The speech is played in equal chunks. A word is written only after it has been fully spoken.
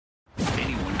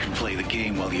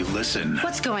game while you listen.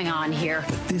 What's going on here?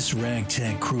 But this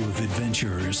ragtag crew of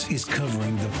adventurers is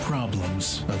covering the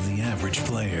problems of the average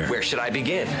player. Where should I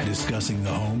begin? Discussing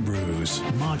the home brews,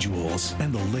 modules,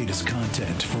 and the latest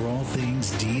content for all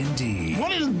things D&D.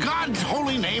 What in God's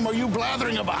holy name are you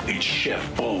blathering about? It's Chef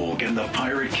Bolgg and the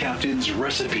Pirate Captain's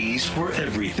recipes for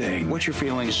everything. What you're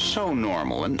feeling is so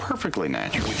normal and perfectly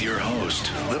natural. With your host,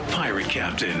 the Pirate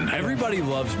Captain. Everybody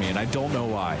loves me, and I don't know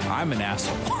why. I'm an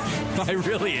asshole. I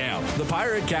really am. The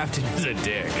Pirate Captain is a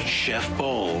dick. Chef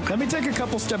Bolgg. Let me take a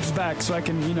couple steps back so I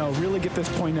can, really get this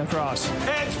point across.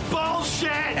 It's bullshit!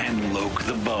 And Loke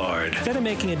the Bard. Instead of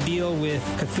making a deal with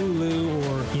Cthulhu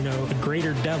or, a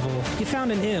greater devil, you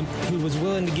found an imp who was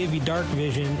willing to give you dark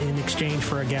vision in exchange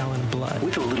for a gallon of blood.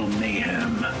 With a little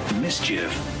mayhem,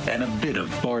 mischief, and a bit of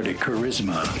bardic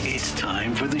charisma, it's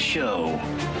time for the show.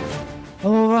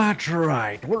 Oh, that's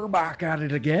right. We're back at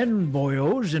it again,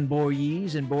 boyos and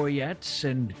boyees and boyettes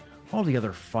and all the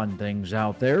other fun things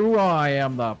out there. I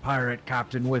am the Pirate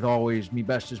Captain with always me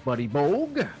bestest buddy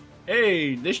Bolgg.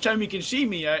 Hey, this time you can see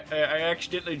me. I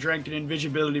accidentally drank an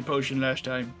invisibility potion last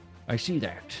time. I see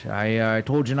that. I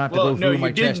told you not to go through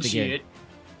my chest again. See it.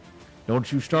 Don't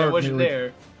you start. It wasn't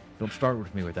there. Don't start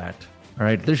with me with that. All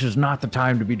right, this is not the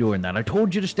time to be doing that. I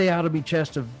told you to stay out of me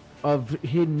chest of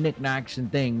hidden knickknacks and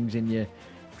things, and you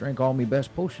drank all me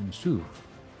best potions too.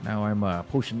 Now I'm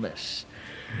potionless.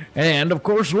 And of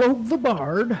course, Loke the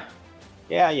Bard.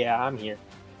 Yeah, I'm here.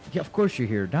 Yeah, of course you're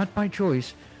here. Not by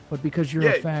choice, but because you're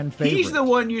a fan favorite. He's the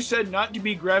one you said not to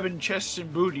be grabbing chests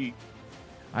and booty.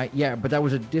 Yeah, but that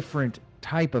was a different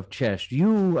type of chest.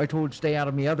 I told stay out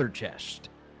of me other chest.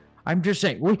 I'm just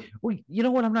saying. We, you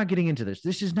know what? I'm not getting into this.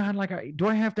 This is not like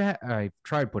I've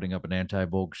tried putting up an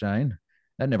anti-Bolgg sign.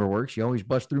 That never works. You always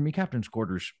bust through me captain's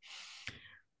quarters.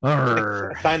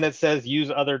 A sign that says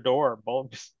use other door.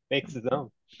 Bolgg just makes his own.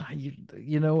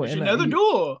 There's another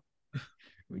door.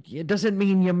 It doesn't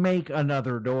mean you make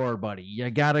another door, buddy. You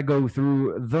got to go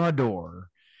through the door.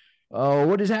 Oh,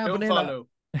 what is happening? Don't follow.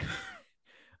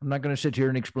 I'm not going to sit here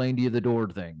and explain to you the door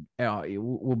thing.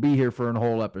 We'll be here for a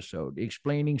whole episode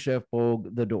explaining Chef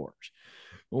Bolgg the doors.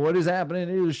 What is happening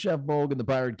is Chef Bolgg and the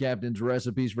Pirate Captain's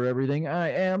recipes for everything.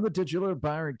 I am the titular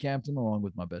Pirate Captain, along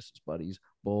with my bestest buddies,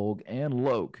 Bolgg and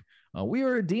Loke. We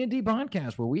are a D&D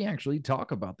podcast where we actually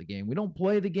talk about the game. We don't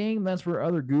play the game. That's for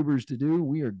other goobers to do.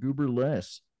 We are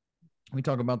gooberless. We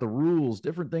talk about the rules,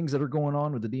 different things that are going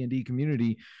on with the D&D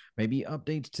community, maybe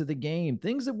updates to the game,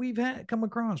 things that we've come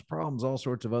across, problems, all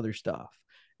sorts of other stuff.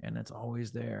 And that's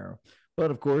always there. But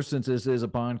of course, since this is a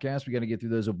podcast, we got to get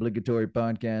through those obligatory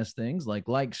podcast things like,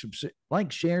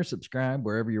 share, subscribe,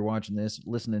 wherever you're watching this,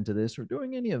 listening to this, or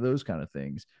doing any of those kind of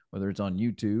things, whether it's on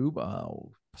YouTube,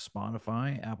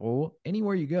 Spotify, Apple,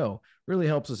 anywhere you go. Really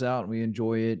helps us out, and we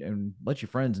enjoy it. And let your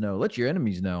friends know, let your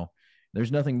enemies know.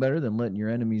 There's nothing better than letting your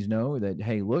enemies know that,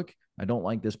 hey, look, I don't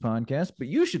like this podcast, but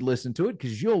you should listen to it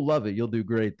because you'll love it. You'll do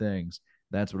great things.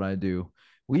 That's what I do.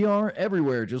 We are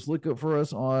everywhere. Just look up for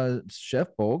us on Chef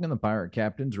Bolgg and the Pirate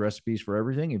Captain's recipes for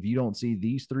everything. If you don't see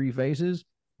these three faces,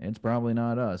 it's probably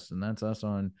not us. And that's us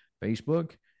on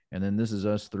Facebook. And then this is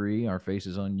us three, our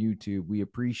faces on YouTube. We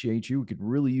appreciate you. We could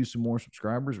really use some more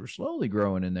subscribers. We're slowly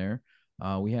growing in there.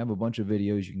 We have a bunch of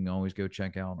videos. You can always go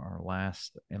check out our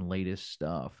last and latest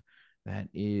stuff. That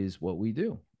is what we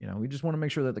do. We just want to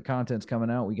make sure that the content's coming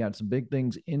out. We got some big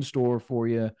things in store for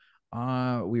you.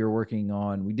 We are working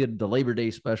on, we did the Labor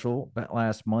Day special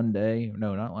last Monday.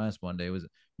 No, not last Monday. It was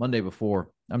Monday before.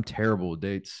 I'm terrible with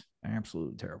dates.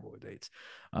 Absolutely terrible with dates.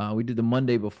 We did the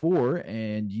Monday before,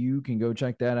 and you can go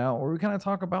check that out, where we kind of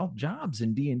talk about jobs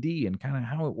in D&D and kind of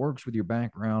how it works with your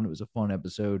background. It was a fun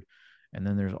episode. And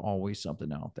then there's always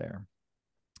something out there.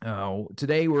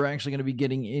 Today, we're actually going to be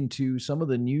getting into some of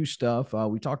the new stuff.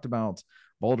 We talked about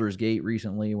Baldur's Gate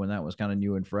recently when that was kind of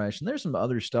new and fresh. And there's some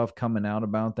other stuff coming out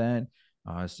about that.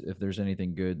 If there's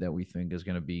anything good that we think is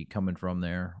going to be coming from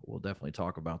there, we'll definitely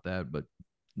talk about that. But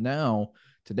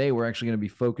today, we're actually going to be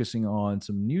focusing on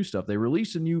some new stuff. They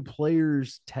released a new player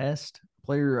test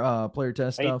stuff.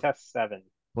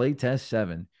 Playtest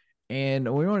 7.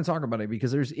 And we want to talk about it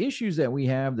because there's issues that we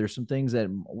have. There's some things that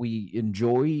we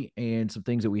enjoy and some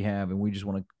things that we have. And we just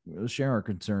want to share our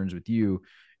concerns with you.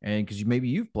 And because maybe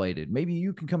you've played it, maybe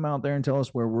you can come out there and tell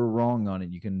us where we're wrong on it.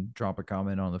 You can drop a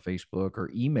comment on the Facebook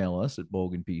or email us at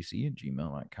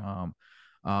bolgandpc@gmail.com.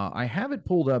 I have it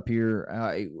pulled up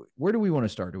here. Where do we want to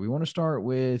start? Do we want to start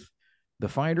with the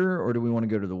fighter or do we want to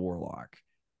go to the warlock?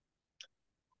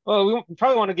 Well, we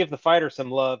probably want to give the fighter some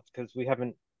love because we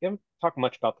haven't We haven't talked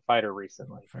much about the fighter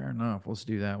recently. Fair enough. Let's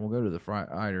do that. We'll go to the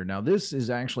fighter. Now, this is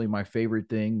actually my favorite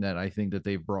thing that I think that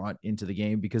they've brought into the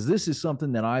game, because this is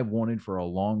something that I've wanted for a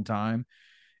long time.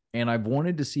 And I've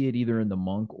wanted to see it either in the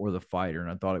monk or the fighter, and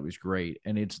I thought it was great.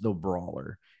 And it's the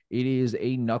brawler. It is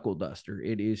a knuckle duster.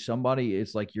 It is somebody.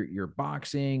 It's like you're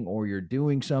boxing or you're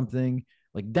doing something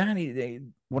like that.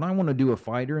 When I want to do a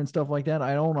fighter and stuff like that,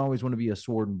 I don't always want to be a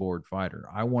sword and board fighter.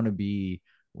 I want to be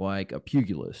like a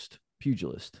pugilist,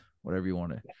 whatever you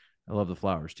want to. I love the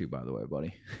flowers too, by the way,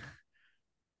 buddy.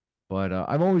 But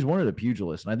I've always wanted a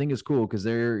pugilist, and I think it's cool because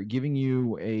they're giving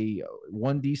you a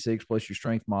 1d6 plus your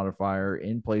strength modifier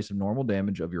in place of normal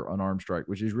damage of your unarmed strike,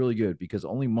 which is really good because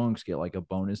only monks get like a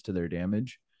bonus to their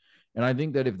damage. And I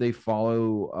think that if they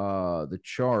follow the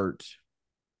chart,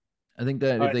 I think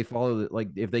that if they follow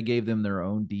like if they gave them their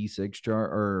own d6 chart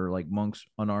or like monks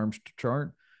unarmed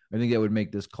chart, I think that would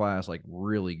make this class like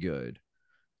really good.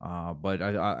 But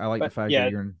I like the fact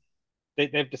that you're in.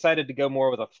 They've decided to go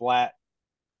more with a flat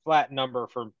number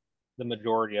for the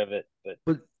majority of it,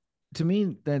 but to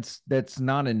me that's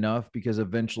not enough, because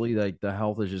eventually like the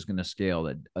health is just going to scale.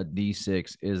 That a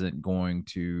d6 isn't going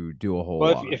to do a whole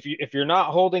lot. If you're not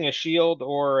holding a shield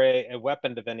or a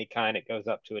weapon of any kind, it goes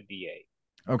up to a d8.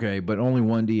 Okay, but only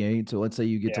 1d8. So let's say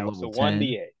you get to level 10.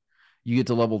 1d8. You get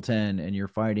to level 10 and you're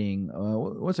fighting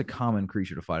what's a common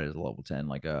creature to fight at level 10,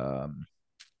 like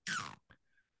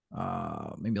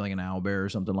maybe like an owlbear or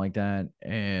something like that,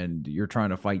 and you're trying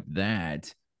to fight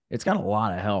that. It's got a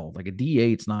lot of health. Like a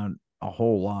d8's not a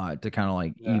whole lot to kind of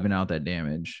like even out that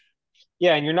damage.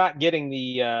 Yeah, and you're not getting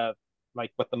the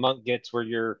like what the monk gets, where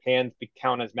your hands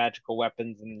count as magical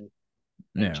weapons and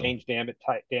change damage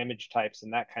types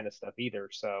and that kind of stuff either.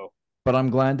 So, but I'm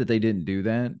glad that they didn't do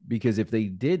that, because if they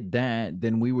did that,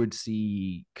 then we would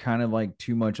see kind of like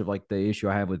too much of like the issue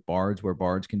I have with bards, where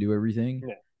bards can do everything.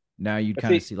 Yeah. Now you'd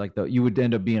kind of see like you would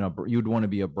end up being you'd want to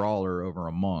be a brawler over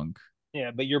a monk.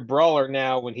 Yeah, but your brawler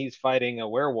now, when he's fighting a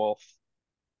werewolf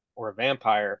or a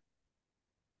vampire,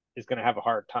 is going to have a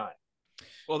hard time.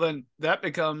 Well, then that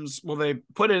becomes, they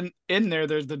put in there,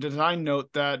 there's the design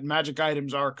note that magic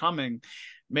items are coming.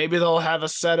 Maybe they'll have a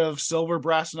set of silver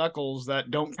brass knuckles that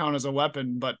don't count as a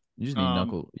weapon, but you just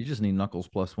need You just need knuckles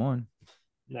 +1.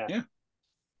 Yeah.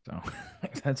 So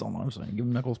that's all I'm saying. Give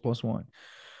them knuckles +1.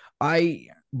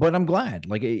 But I'm glad.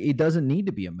 Like it doesn't need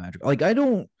to be a magic. Like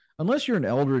unless you're an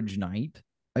Eldritch Knight,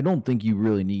 I don't think you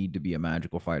really need to be a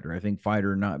magical fighter. I think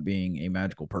fighter not being a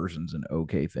magical person's an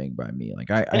okay thing by me. Like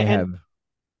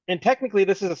and technically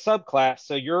this is a subclass,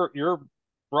 so your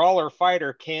brawler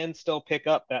fighter can still pick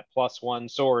up that +1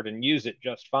 sword and use it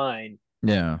just fine.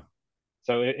 Yeah.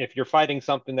 So if you're fighting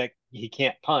something that he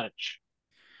can't punch.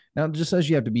 Now it just says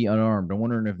you have to be unarmed. I'm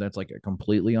wondering if that's like a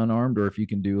completely unarmed, or if you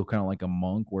can do kind of like a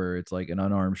monk where it's like an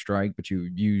unarmed strike, but you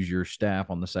use your staff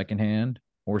on the second hand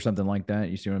or something like that.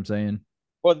 You see what I'm saying?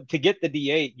 Well, to get the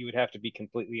D8, you would have to be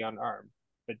completely unarmed.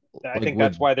 But I think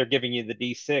that's why they're giving you the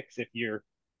D6 if you're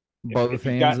both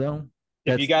hands though.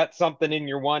 If you got something in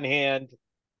your one hand,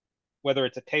 whether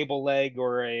it's a table leg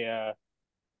or a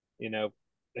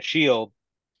shield,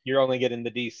 you're only getting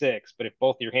the D6. But if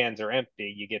both your hands are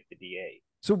empty, you get the D8.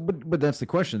 So, but that's the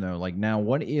question though. Like now,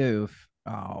 what if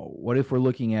we're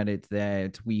looking at it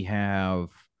that we have,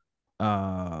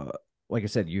 like I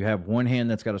said, you have one hand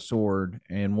that's got a sword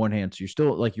and one hand, so you're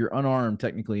still like you're unarmed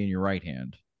technically in your right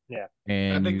hand. Yeah,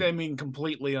 and I think they mean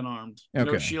completely unarmed.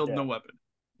 Okay. No shield, no weapon.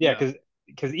 Yeah,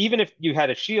 because even if you had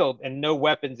a shield and no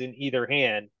weapons in either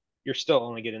hand, you're still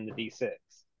only getting the D6.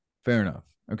 Fair enough.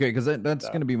 Okay, because that's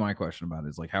going to be my question about it.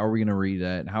 Is like, how are we going to read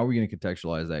that? How are we going to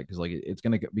contextualize that? Because like it's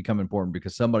going to become important,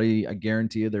 because somebody, I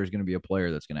guarantee you, there's going to be a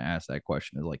player that's going to ask that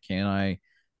question. Is like, can I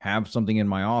have something in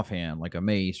my offhand, like a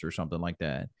mace or something like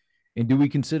that? And do we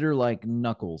consider like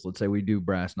knuckles? Let's say we do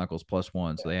brass knuckles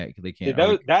 +1, so they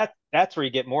can't. That's where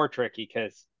you get more tricky,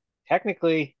 because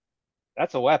technically,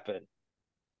 that's a weapon.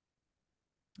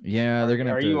 Yeah, they're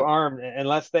gonna. Are you armed?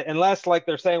 Unless like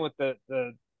they're saying with the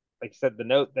like you said, the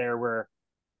note there where,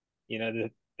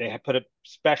 they have put a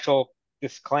special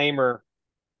disclaimer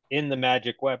in the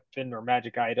magic weapon or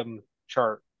magic item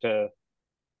chart to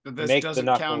make the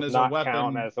knuckles not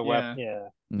count as a weapon.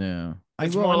 Yeah.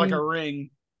 It's more like a ring.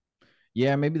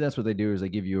 Yeah, maybe that's what they do, is they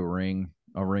give you a ring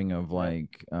of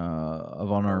like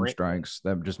of unarmed strikes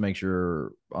that just makes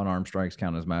your unarmed strikes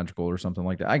count as magical or something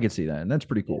like that. I could see that, and that's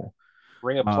pretty cool.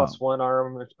 Ring of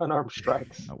 +1 unarmed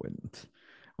strikes. I wouldn't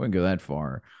go that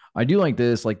far. I do like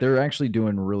this. Like they're actually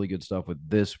doing really good stuff with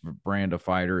this brand of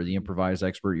fighter, the improvised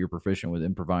expert. You're proficient with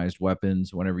improvised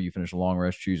weapons. Whenever you finish a long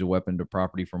rest, choose a weapon to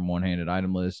property from one-handed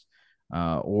item list,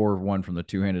 or one from the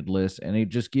two-handed list, and it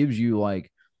just gives you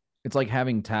like It's like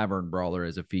having Tavern Brawler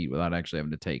as a feat without actually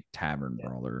having to take Tavern Yeah.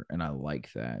 Brawler, and I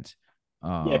like that.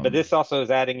 Yeah, but this also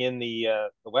is adding in the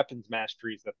weapons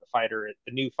masteries that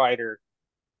the new fighter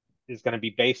is going to be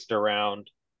based around.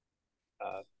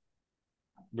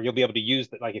 Where you'll be able to use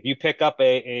that. Like if you pick up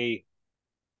a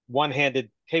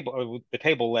one-handed table, the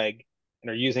table leg, and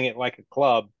are using it like a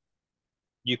club,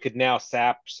 you could now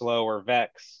sap, slow, or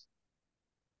vex.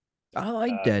 I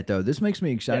like that though. This makes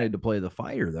me excited to play the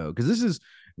fighter though, because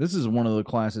this is one of the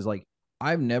classes like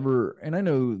I've never, and I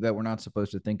know that we're not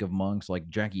supposed to think of monks like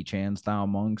Jackie Chan style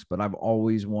monks, but I've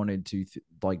always wanted to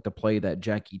like to play that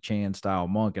Jackie Chan style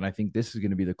monk, and I think this is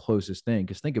going to be the closest thing.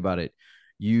 Because think about it,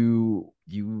 you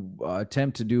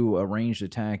attempt to do a ranged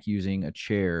attack using a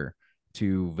chair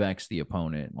to vex the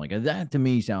opponent. Like that to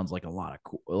me sounds like a lot of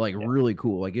cool, like really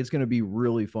cool. Like it's going to be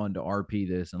really fun to RP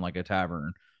this in like a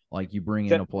tavern. Like you bring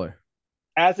in a player.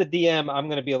 As a DM, I'm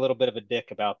going to be a little bit of a dick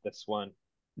about this one.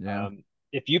 Yeah.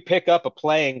 If you pick up a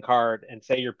playing card and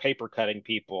say you're paper cutting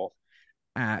people,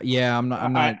 yeah, I'm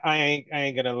not. I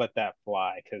ain't gonna let that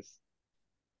fly because.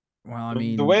 Well, I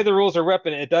mean, the way the rules are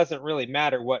written, it doesn't really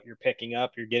matter what you're picking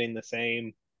up. You're getting the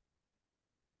same.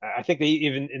 I think they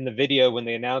even in the video when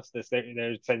they announced this, they're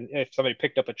saying if somebody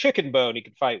picked up a chicken bone, he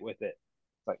could fight with it.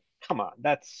 It's like, come on,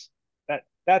 that's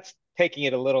taking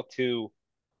it a little too.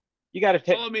 You got to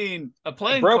take. Well, I mean, a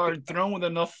playing card thrown with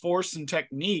enough force and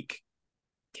technique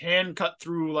can cut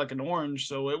through like an orange,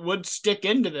 so it would stick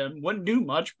into them. Wouldn't do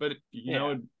much, but you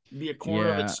know, it'd be a corner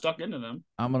of it stuck into them.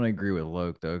 I'm gonna agree with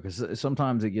Loke though, because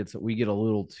sometimes we get a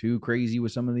little too crazy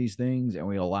with some of these things, and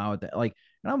we allow it to like.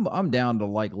 And I'm down to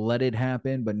like let it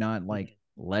happen, but not like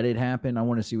let it happen. I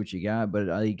want to see what you got, but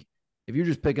like if you're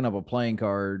just picking up a playing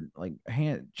card, like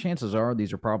chances are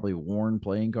these are probably worn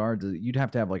playing cards. You'd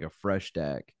have to have like a fresh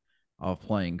deck of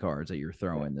playing cards that you're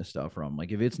throwing this stuff from.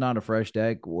 Like if it's not a fresh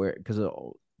deck, where because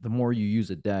the more you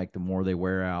use a deck, the more they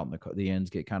wear out and the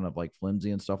ends get kind of like flimsy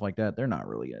and stuff like that. They're not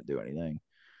really going to do anything.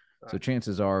 Right. So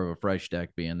chances are of a fresh deck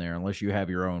being there, unless you have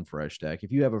your own fresh deck.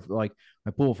 If you have I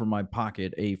pull from my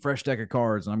pocket a fresh deck of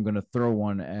cards and I'm going to throw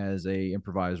one as a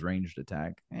improvised ranged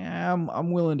attack.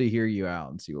 I'm willing to hear you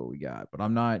out and see what we got, but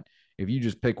I'm not. If you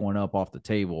just pick one up off the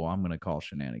table, I'm going to call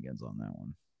shenanigans on that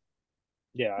one.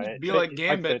 Yeah, it'd be like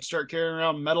Gambit, start carrying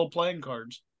around metal playing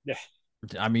cards. Yeah.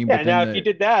 I mean, yeah. Now, if you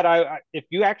did that, if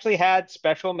you actually had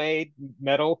special made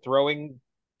metal throwing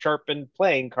sharpened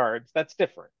playing cards, that's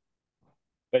different.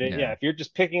 But if you're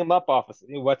just picking them up off of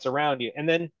what's around you, and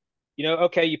then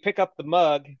okay, you pick up the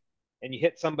mug and you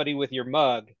hit somebody with your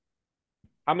mug.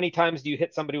 How many times do you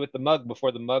hit somebody with the mug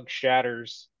before the mug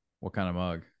shatters? What kind of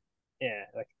mug? Yeah,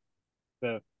 like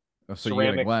the so ceramic.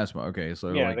 You got a glass mug. Okay,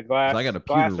 so the glass. I got a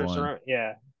pewter one.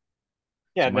 Yeah.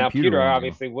 So now pewter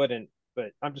obviously wouldn't.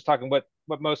 But I'm just talking what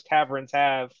most taverns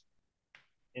have.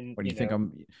 What do you think?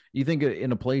 You think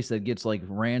in a place that gets like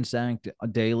ransacked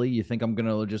daily, you think I'm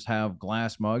gonna just have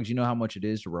glass mugs? You know how much it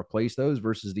is to replace those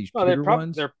versus these pewter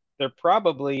ones? They're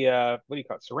probably what do you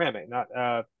call it? Ceramic, not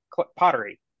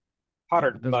pottery.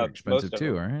 Pottered those mugs, are expensive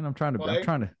too, right? I'm trying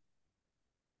to.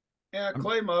 Yeah,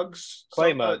 clay mugs.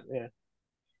 Clay mug. Yeah.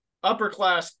 Upper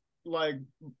class like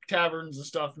taverns and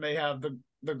stuff may have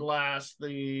the glass,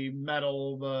 the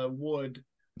metal, the wood.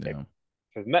 Yeah.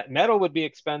 Because metal would be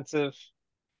expensive.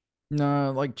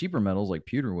 No, like cheaper metals, like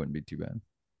pewter, wouldn't be too bad.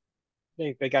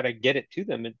 They got to get it to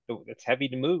them. It's heavy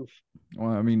to move. Well,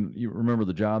 I mean, you remember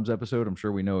the Jobs episode? I'm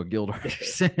sure we know a guild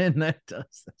artisan that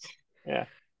does this. Yeah.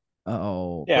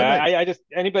 Oh. Yeah, I just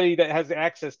anybody that has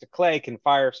access to clay can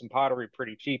fire some pottery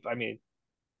pretty cheap. I mean.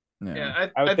 Yeah,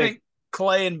 I think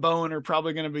clay and bone are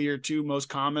probably going to be your two most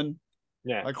common.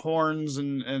 Yeah, like horns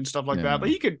and stuff like that. But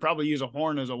you could probably use a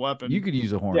horn as a weapon. You could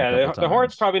use a horn. Yeah, the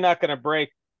horn's probably not going to break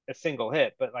a single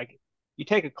hit, but like you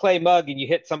take a clay mug and you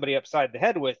hit somebody upside the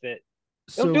head with it,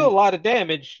 it'll do a lot of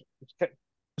damage. It's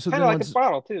kind of like a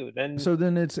bottle too. Then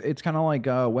it's kind of like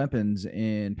weapons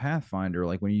in Pathfinder.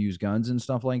 Like when you use guns and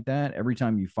stuff like that, every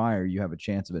time you fire, you have a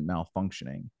chance of it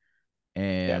malfunctioning.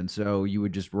 And so you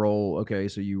would just roll. Okay,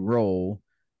 so you roll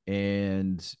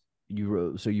and. You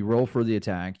roll for the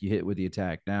attack, you hit with the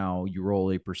attack. Now you roll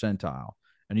a percentile,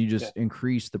 and you just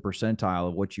increase the percentile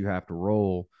of what you have to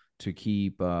roll to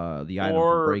keep the item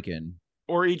from breaking.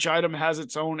 Or each item has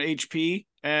its own HP,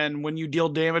 and when you deal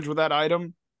damage with that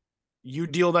item, you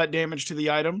deal that damage to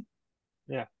the item.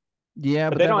 Yeah,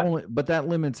 but that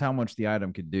limits how much the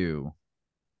item could do.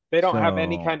 They don't have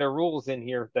any kind of rules in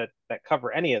here that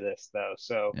cover any of this, though.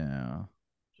 So yeah.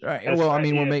 Right. That's Well, I right,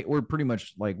 mean, yeah. we're pretty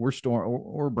much like we're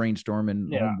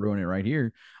brainstorming, Yeah. homebrewing it right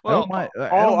here. I Well, don't mind. I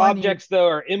All don't mind the objects though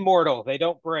are immortal. They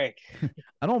don't break.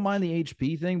 I don't mind the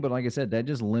HP thing, but like I said, that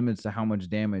just limits to how much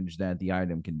damage that the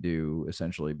item can do,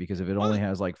 essentially. Because if it only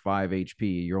has like 5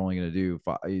 HP, you're only going to do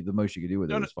 5. The most you could do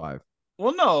with it is 5.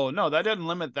 well, no, that doesn't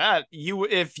limit that.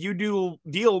 If you do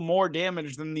deal more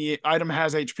damage than the item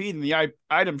has HP, then the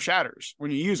item shatters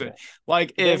when you use it.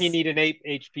 Like Then you need an 8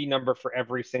 HP number for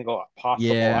every single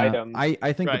possible item.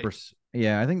 I think Right.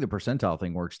 I think the percentile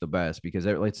thing works the best because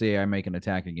let's say I make an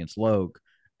attack against Loke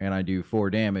and I do 4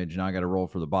 damage and I got to roll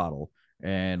for the bottle.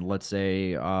 And let's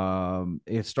say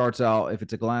it starts out, if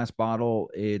it's a glass bottle,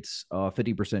 it's a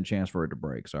 50% chance for it to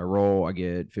break. So I roll, I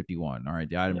get 51. All right,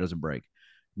 the item doesn't break.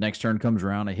 Next turn comes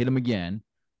around, I hit him again.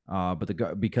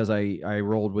 But because I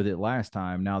rolled with it last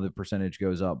time, now the percentage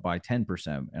goes up by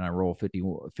 10%, and I roll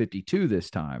 52 this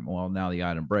time. Well, now the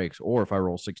item breaks. Or if I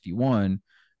roll 61,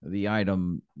 the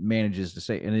item manages to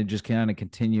say, and it just kind of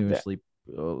continuously,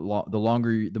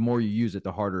 the more you use it,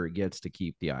 the harder it gets to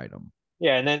keep the item.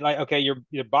 Yeah, and then like, okay, your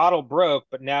bottle broke,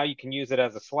 but now you can use it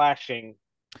as a slashing.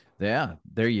 Yeah,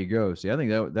 there you go. See, I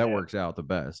think that works out the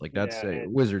best. Like that's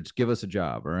Wizards, give us a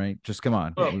job, all right? Just come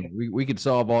on. Well, we could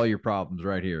solve all your problems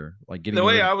right here. Like the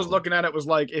way I was looking at it was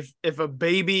like if a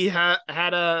baby had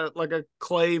a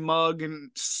clay mug and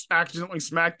accidentally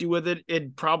smacked you with it,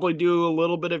 it'd probably do a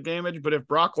little bit of damage. But if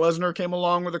Brock Lesnar came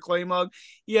along with a clay mug,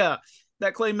 yeah,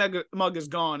 that clay mug is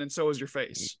gone, and so is your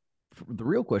face. The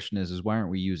real question is why aren't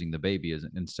we using the baby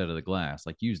instead of the glass?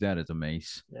 Like use that as a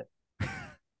mace. Yeah.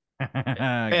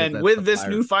 And with this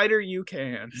new fighter, you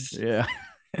can. Yeah.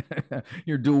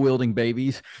 You're dual wielding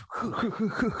babies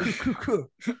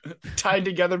tied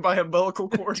together by umbilical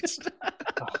cords.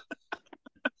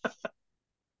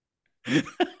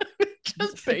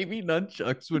 Just baby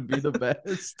nunchucks would be the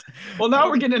best. Well, now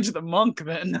we're getting into the monk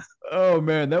then. Oh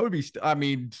man, that would be. I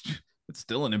mean, it's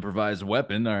still an improvised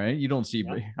weapon. All right, you don't see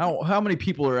how many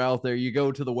people are out there. You go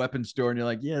to the weapon store and you're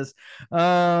like, yes,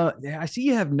 I see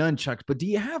you have nunchucks, but do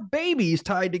you have babies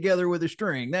tied together with a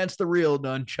string? That's the real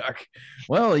nunchuck.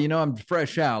 Well, I'm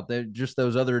fresh out. They're just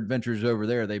those other adventures over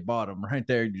there. They bought them right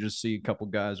there. You just see a couple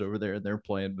guys over there and they're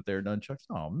playing with their nunchucks.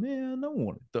 Oh man, I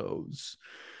want those.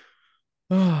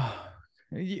 Do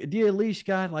you at least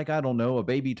got like, I don't know, a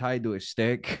baby tied to a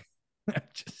stick?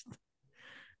 Just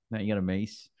now you got a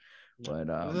mace. But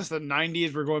is this the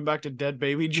 90s? We're going back to dead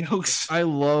baby jokes. I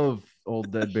love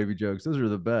old dead baby jokes. Those are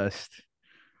the best.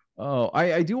 Oh,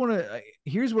 I do want to.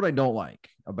 Here's what I don't like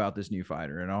about this new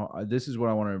fighter, and this is what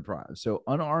I want to improve. So,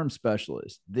 unarmed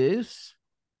specialist. This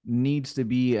needs to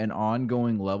be an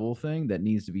ongoing level thing that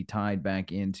needs to be tied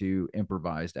back into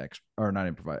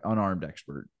unarmed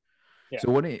expert. Yeah.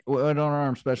 So what an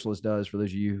unarmed specialist does, for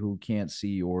those of you who can't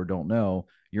see or don't know,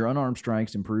 your unarmed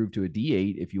strikes improve to a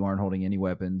D8 if you aren't holding any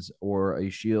weapons or a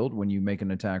shield. When you make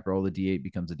an attack roll, the D8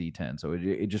 becomes a D10. So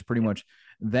it just pretty much,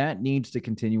 that needs to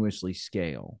continuously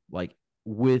scale, like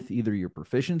with either your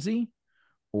proficiency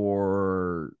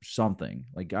or something.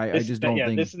 Like I just don't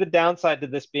think. This is the downside to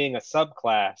this being a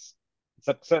subclass.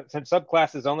 Since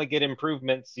subclasses only get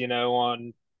improvements,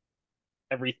 on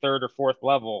every third or fourth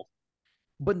level.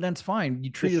 But that's fine. You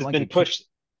treat it like been pushed.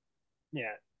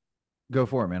 Yeah. Go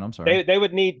for it, man. I'm sorry.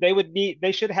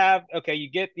 They should have, okay, you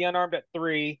get the unarmed at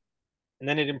 3, and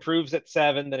then it improves at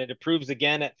 7, then it improves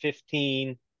again at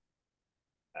 15.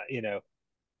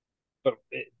 But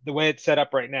the way it's set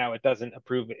up right now, it doesn't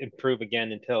improve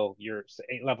again until you're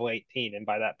level 18, and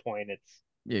by that point, it's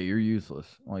you're useless.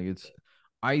 Like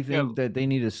I think that they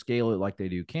need to scale it like they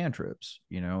do cantrips.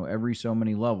 Every so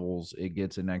many levels, it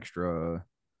gets an extra.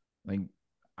 Like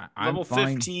level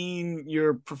 15,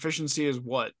 your proficiency is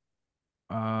what?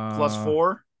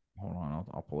 +4. Hold on,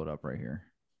 I'll pull it up right here.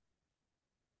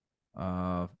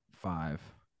 5.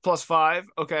 +5.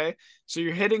 Okay, so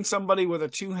you're hitting somebody with a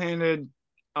two-handed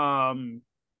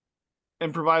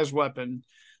improvised weapon.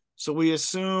 So we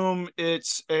assume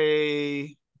it's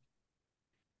a.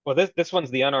 Well, this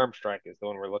one's the unarmed strike is the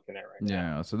one we're looking at right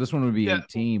now. Yeah, so this one would be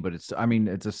 18, but it's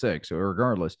a 6. So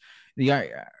regardless,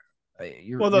 even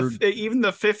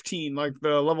the 15, like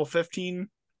the level 15,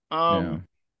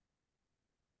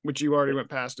 which you already went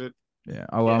past it. Yeah.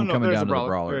 Oh, well, I'm coming down to the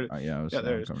brawler.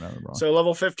 There it is. So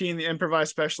level 15, the improvised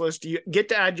specialist, you get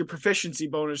to add your proficiency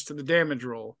bonus to the damage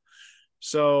roll.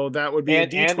 So that would be a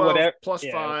D12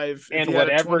 +5. And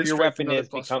whatever your weapon is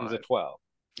becomes a 12.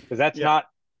 Because that's not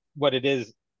what it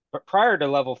is. But prior to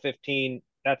level 15,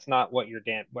 that's not what your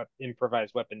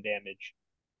improvised weapon damage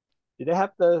Do they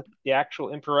have the actual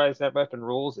improvised weapon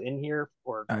rules in here?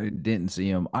 Or I didn't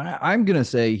see them. I'm gonna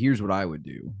say here's what I would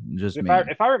do. Just if me.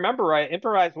 I remember right,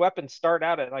 improvised weapons start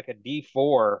out at like a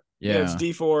D4. Yeah, it's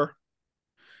D4.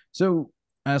 So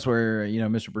that's where,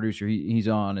 Mr. Producer, he's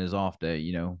on his off day.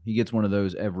 He gets one of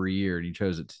those every year, and he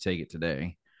chose to take it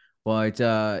today. But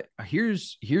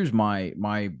here's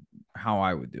my how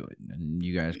I would do it, and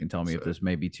you guys can tell me if this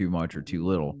may be too much or too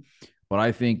little. But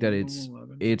I think that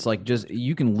it's like, just,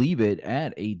 you can leave it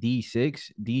at a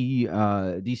D6,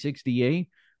 D6, D8,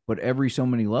 but every so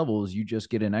many levels you just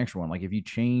get an extra one. Like if you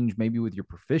change maybe with your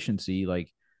proficiency,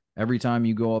 like every time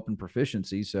you go up in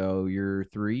proficiency, so you're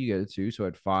 3, you get a 2, so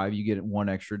at 5 you get 1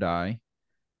 extra die,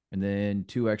 and then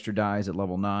 2 extra dies at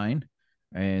level 9,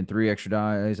 and 3 extra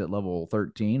dies at level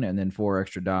 13, and then 4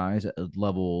 extra dies at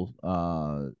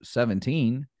level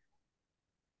 17.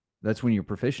 That's when your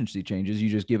proficiency changes. You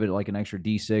just give it like an extra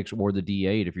D6 or the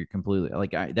D8 if you're completely like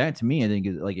that. To me, I think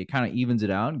like it kind of evens it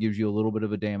out and gives you a little bit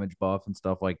of a damage buff and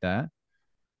stuff like that.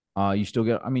 You still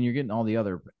get, you're getting all the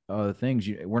other things.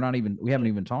 We haven't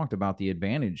even talked about the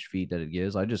advantage feat that it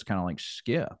gives. I just kind of like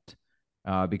skipped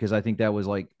because I think that was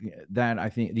like that. I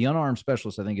think the unarmed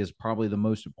specialist, I think, is probably the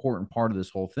most important part of this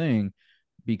whole thing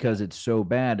because it's so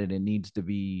bad and it needs to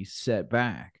be set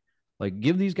back. Like,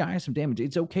 give these guys some damage.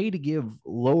 It's okay to give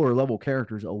lower level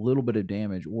characters a little bit of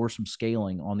damage or some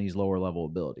scaling on these lower level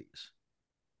abilities.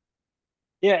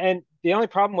 Yeah, and the only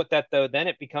problem with that, though, then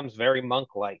it becomes very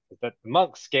monk-like. That the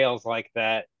monk scales like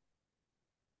that.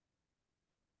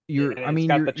 You're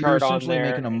essentially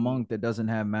making a monk that doesn't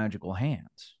have magical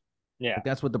hands. Yeah, like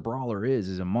that's what the brawler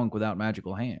is a monk without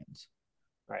magical hands.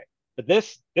 Right, but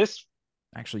this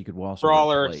actually, you could also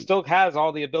brawler still has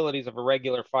all the abilities of a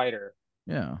regular fighter.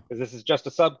 Yeah, because this is just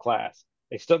a subclass.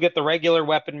 They still get the regular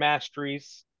weapon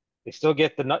masteries. They still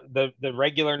get the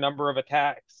regular number of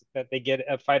attacks that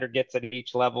a fighter gets at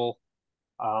each level.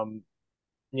 So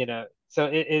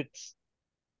it's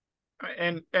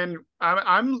and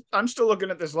I'm still looking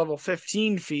at this level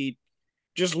 15 feat.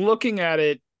 Just looking at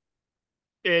it,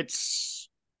 it's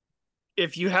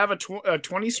if you have a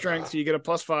 20 strength, so you get a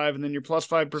 +5, and then your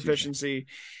 +5 proficiency.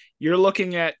 You're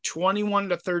looking at 21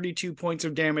 to 32 points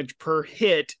of damage per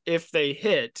hit if they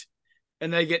hit,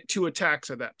 and they get 2 attacks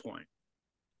at that point.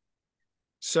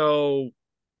 So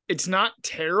it's not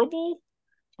terrible,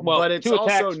 but it's 2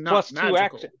 attacks also not plus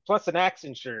magical. 2 plus an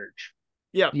action surge.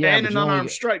 Yeah, and an unarmed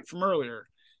strike from earlier.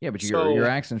 Yeah, but your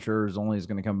action surge is only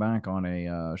going to come back on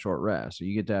a short rest. So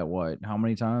you get that how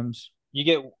many times? You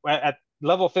get at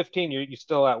level 15. You're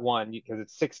still at 1 because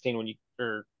it's 16 when you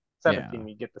 17 when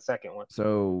you get the second one.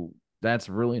 So that's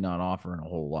really not offering a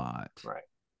whole lot. Right.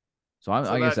 So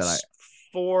like I said,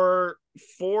 four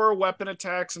weapon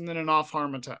attacks and then an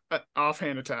offhand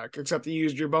attack, except you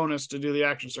used your bonus to do the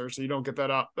action surge, so you don't get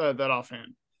that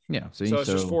offhand. Yeah. So it's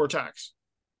just 4 attacks.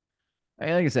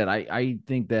 Like I said, I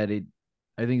think that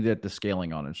the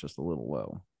scaling on it's just a little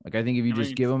low. Like I think if you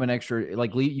just give them an extra,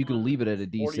 like you could leave it at a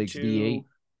D6,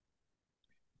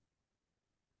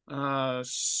 D8.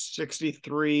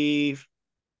 63,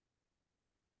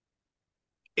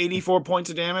 84 points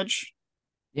of damage.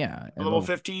 Yeah, level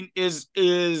 15 is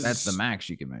that's the max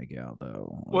you can make out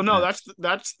though. Well, no,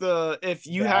 that's the if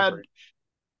you had average.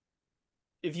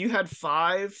 If you had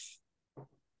 5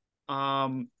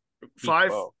 well,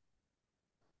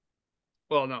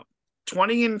 no,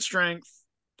 20 in strength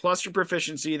plus your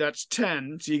proficiency, that's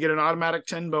 10, so you get an automatic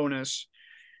 10 bonus,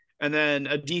 and then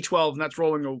a D12, and that's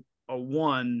rolling a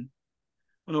 1.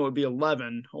 Oh, no, it would be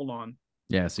 11. Hold on.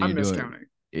 Yeah, so I'm miscounting.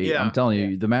 Yeah, I'm telling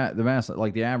you, the mass,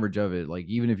 like the average of it, like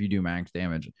even if you do max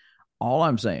damage, all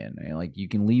I'm saying, like you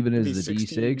can leave it as the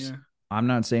 16, D6. Yeah. I'm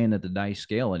not saying that the dice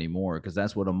scale anymore because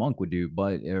that's what a monk would do.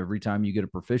 But every time you get a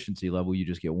proficiency level, you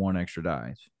just get 1 extra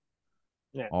dice.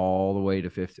 Yeah. All the way to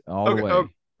 50. The way.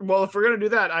 Okay. Well, if we're gonna do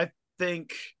that, I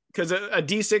think because a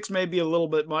D6 may be a little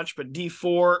bit much, but D4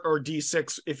 or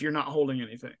D6 if you're not holding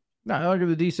anything. No, I give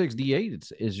the D6,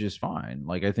 D8 is just fine.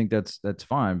 Like I think that's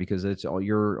fine because it's all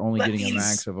you're only getting a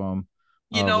max of them.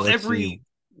 Every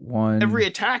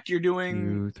attack you're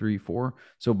doing 2, 3, 4.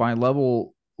 So by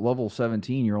level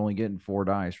 17, you're only getting 4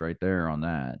 dice right there on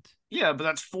that. Yeah, but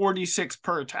that's 4d6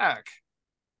 per attack.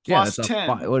 Plus 10.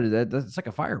 What is that? That's like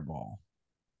a fireball,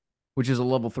 which is a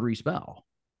level 3 spell.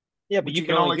 Yeah, but you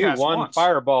can only do 1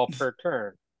 fireball per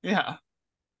turn. Yeah.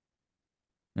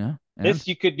 Yeah. This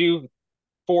you could do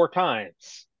 4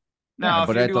 times. Now,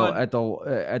 but at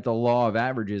the law of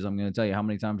averages, I'm going to tell you how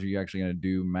many times are you actually going to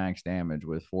do max damage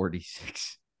with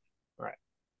 46. Right.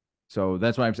 So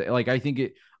that's what I'm saying. Like I think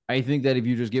that if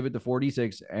you just give it the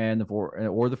 46 and the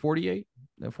 48,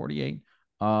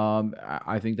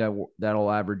 I think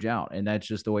that'll average out, and that's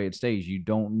just the way it stays. You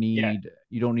don't need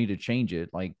to change it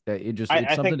like that. It's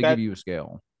I something think to that give you a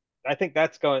scale. I think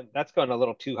that's going a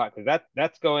little too high, because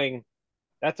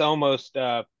that's almost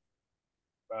uh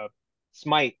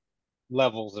smite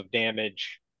levels of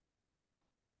damage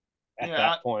at Yeah,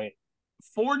 that point.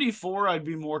 44 I'd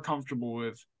be more comfortable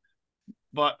with.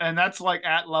 And that's like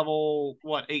at level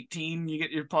what 18 you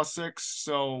get your +6.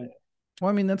 So Well,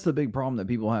 I mean, that's the big problem that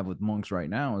people have with monks right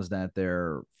now is that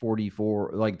their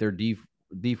 44, like their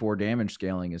D4 damage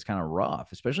scaling is kind of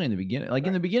rough, especially in the beginning. Like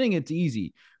in the beginning, it's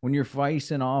easy when you're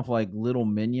fighting off like little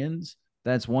minions.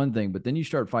 That's one thing, but then you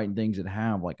start fighting things that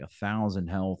have like 1,000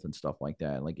 health and stuff like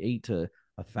that, like 8 to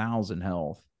 1,000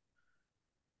 health.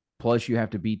 Plus, you have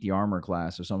to beat the armor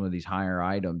class of some of these higher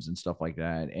items and stuff like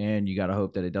that, and you got to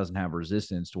hope that it doesn't have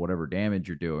resistance to whatever damage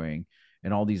you're doing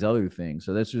and all these other things.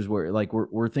 So that's just where like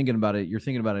we're thinking about it. You're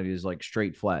thinking about it as like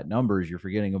straight flat numbers. You're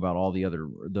forgetting about all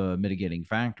the mitigating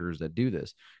factors that do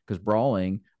this, because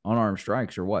brawling unarmed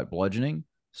strikes are what, bludgeoning.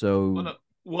 So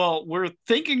well, we're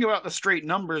thinking about the straight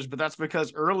numbers, but that's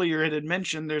because earlier it had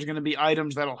mentioned there's going to be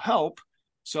items that'll help.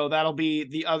 So that'll be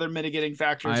the other mitigating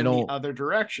factors in the other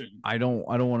direction. I don't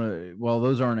want to. Well,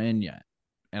 those aren't in yet,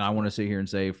 and I want to sit here and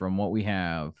say from what we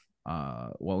have.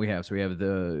 So we have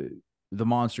the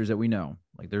monsters that we know.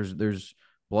 Like there's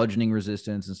bludgeoning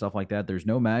resistance and stuff like that. There's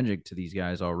no magic to these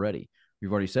guys already.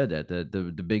 We've already said that.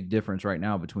 The big difference right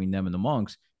now between them and the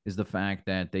monks is the fact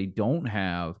that they don't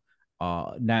have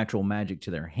natural magic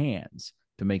to their hands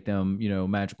to make them,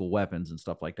 magical weapons and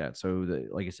stuff like that. So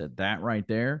like I said, that right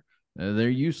there, they're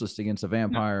useless against a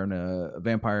vampire and a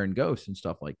vampire and ghosts and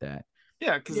stuff like that.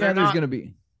 Yeah, because there's going to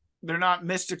be. They're not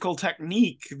mystical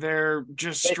technique. They're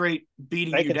just straight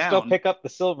beating you down. They can still pick up the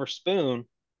silver spoon.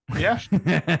 Yeah.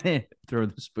 Throw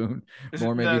the spoon.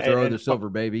 Or maybe throw the silver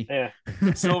baby. Yeah.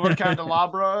 Silver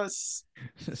candelabras.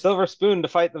 Silver spoon to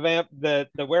fight the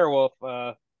werewolf.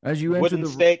 As you enter wooden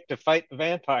stake to fight the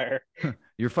vampire.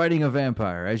 You're fighting a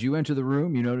vampire. As you enter the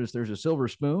room, you notice there's a silver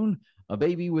spoon, a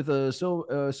baby with a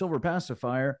silver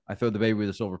pacifier. I throw the baby with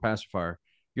a silver pacifier.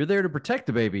 You're there to protect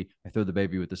the baby. I throw the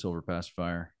baby with the silver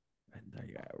pacifier.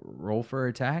 Roll for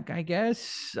attack, I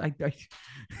guess. I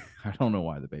don't know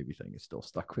why the baby thing is still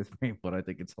stuck with me, but I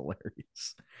think it's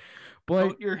hilarious. But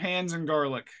coat your hands in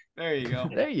garlic. There you go.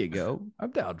 There you go.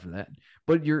 I'm down for that.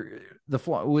 But the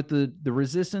flaw with the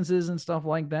resistances and stuff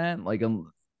like that. Like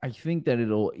I think that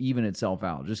it'll even itself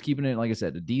out. Just keeping it, like I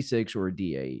said, a D6 or a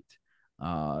D8,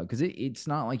 because it's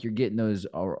not like you're getting those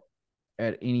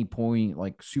at any point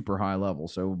like super high level.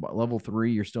 So level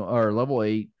 3, you're still, or level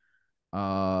 8.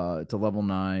 To level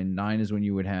 9. 9 is when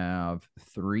you would have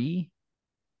three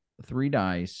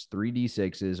dice,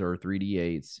 3d6s or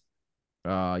 3d8s.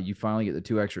 You finally get the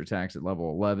 2 extra attacks at level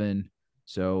 11.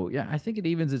 So yeah, I think it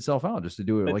evens itself out just to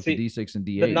do it like the d6 and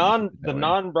d8. The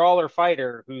non-brawler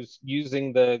fighter who's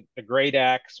using the great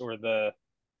axe or the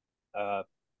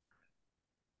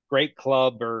great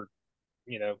club, or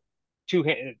the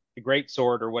great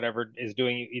sword or whatever, is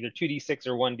doing either 2d6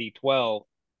 or 1d12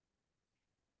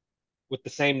 with the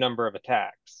same number of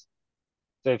attacks.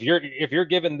 So if you're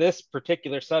given this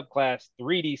particular subclass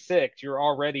 3d6, you're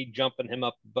already jumping him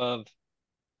up above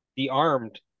the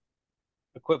armed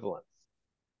equivalents.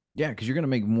 Yeah, because you're going to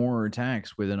make more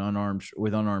attacks with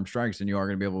unarmed strikes than you are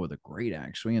going to be able with a great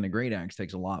axe. Swinging a great axe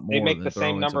takes a lot more. They make the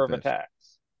same number of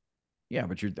attacks. Yeah,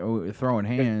 but you're throwing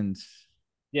hands.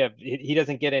 Yeah, he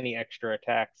doesn't get any extra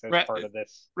attacks as part of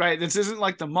this. Right. This isn't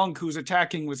like the monk who's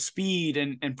attacking with speed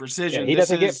and precision. Yeah, he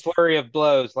doesn't get flurry of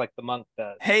blows like the monk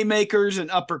does. Haymakers and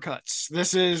uppercuts.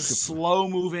 This is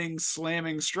slow-moving,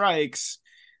 slamming strikes.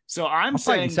 So I'm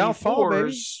saying Southpaw,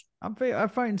 baby. I'm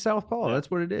fighting Southpaw. Yeah. That's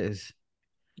what it is.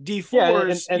 D4s,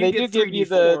 yeah, and they do give you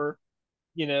the,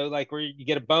 like where you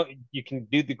get you can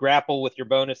do the grapple with your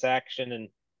bonus action and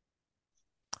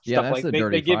stuff that's like the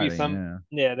they give fighting, you some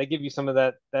they give you some of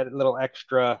that little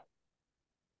extra,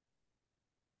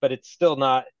 but it's still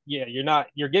not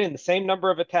you're getting the same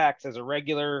number of attacks as a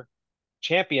regular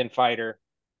champion fighter.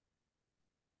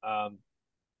 The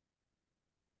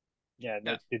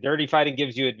dirty fighting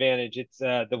gives you advantage. It's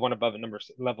the one above it,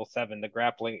 level 7, the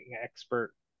grappling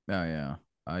expert. Oh yeah.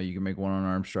 You can make one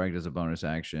unarmed strike as a bonus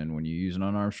action. When you use an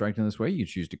unarmed strike in this way, you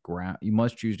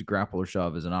must choose to grapple or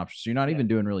shove as an option. So you're not even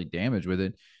doing really damage with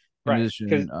it. In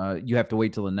addition, you have to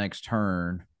wait till the next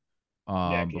turn.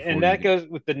 And that goes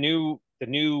with the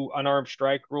new unarmed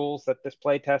strike rules that this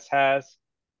playtest has,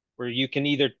 where you can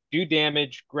either do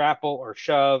damage, grapple, or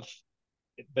shove,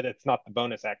 but it's not the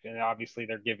bonus action. And obviously,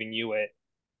 they're giving you it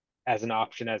as an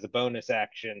option as a bonus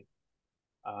action,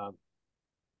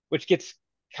 which gets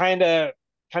kind of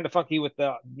kind of funky with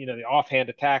the the offhand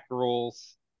attack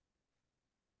rules.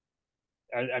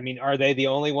 I mean, are they the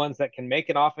only ones that can make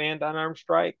an offhand unarmed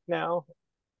strike now?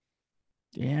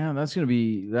 Yeah,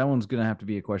 that one's gonna have to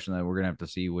be a question that we're gonna have to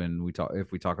see when we talk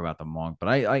if we talk about the monk. But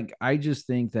I just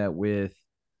think that with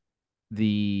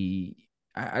the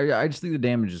I just think the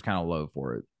damage is kind of low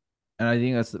for it. And I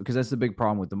think that's because that's the big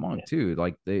problem with the monk too.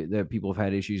 Like that people have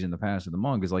had issues in the past with the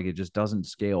monk is like it just doesn't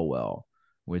scale well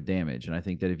with damage. And I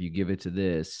think that if you give it to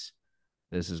this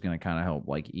is going to kind of help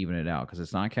like even it out because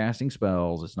it's not casting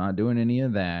spells, it's not doing any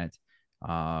of that.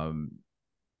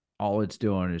 All it's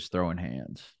doing is throwing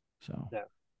hands. So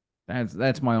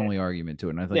that's my only argument to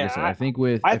it. And I think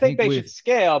I think they should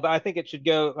scale, but I think it should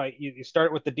go like you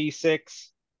start with the D6,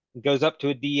 it goes up to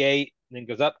a D8, and then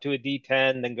goes up to a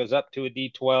D10, then goes up to a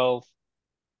D12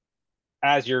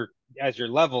 as you're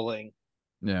leveling.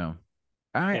 Yeah.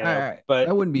 But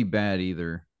that wouldn't be bad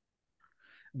either.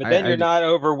 But then you're not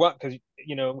over what because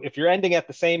if you're ending at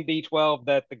the same D12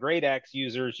 that the Great Axe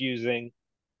user is using,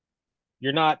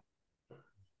 you're not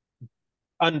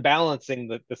unbalancing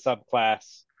the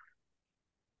subclass.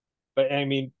 But I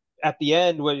mean, at the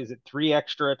end, what is it? 3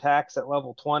 extra attacks at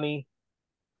level 20.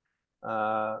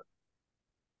 So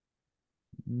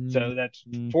that's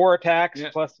 4 attacks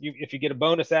plus if you get a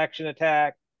bonus action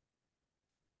attack.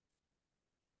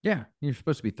 Yeah, you're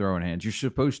supposed to be throwing hands. You're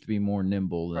supposed to be more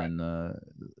nimble than the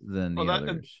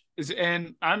others.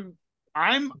 And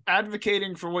I'm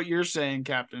advocating for what you're saying,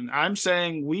 Captain. I'm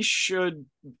saying we should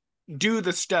do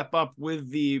the step up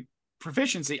with the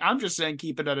proficiency. I'm just saying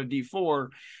keep it at a D4.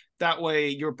 That way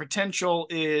your potential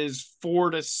is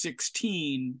 4 to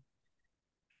 16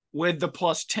 with the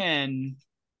plus 10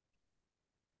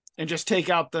 and just take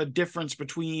out the difference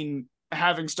between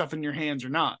having stuff in your hands or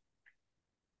not.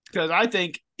 Because I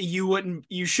think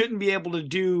you shouldn't be able to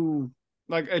do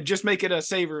like just make it a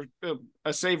saver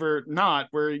not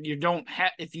where you don't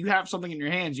have if you have something in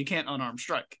your hands you can't unarmed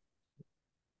strike.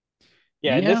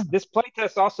 Yeah, and this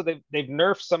playtest also they've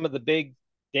nerfed some of the big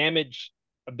damage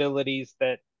abilities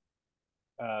that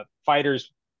fighters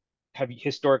have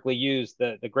historically used.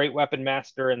 The Great Weapon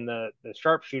Master and the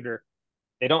Sharpshooter,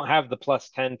 they don't have the plus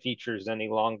 10 features any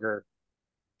longer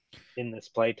in this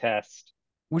playtest.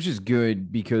 Which is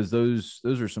good because those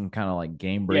are some kind of like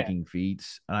game breaking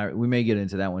feats. And we may get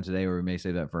into that one today, or we may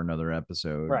save that for another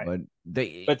episode. Right.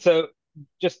 But so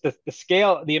just the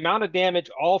scale, the amount of damage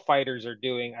all fighters are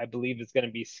doing, I believe, is going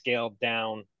to be scaled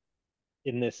down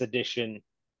in this edition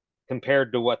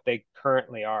compared to what they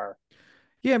currently are.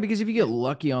 Yeah, because if you get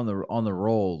lucky on the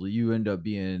roll, you end up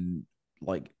being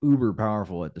like uber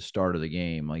powerful at the start of the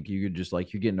game. Like you could just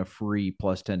like you're getting a free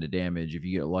plus 10 to damage if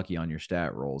you get lucky on your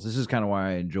stat rolls. This is kind of why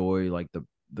I enjoy like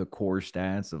the core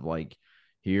stats of like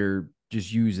here,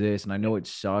 just use this. And I know it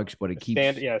sucks, but it keeps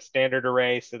standard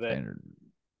array so that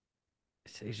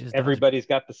everybody's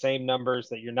got the same numbers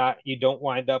that you don't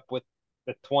wind up with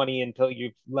the 20 until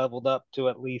you've leveled up to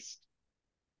at least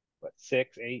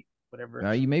 6, 8,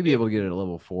 whatever. You may be able to get it at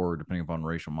level 4 depending upon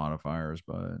racial modifiers,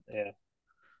 but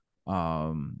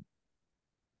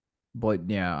but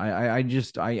yeah,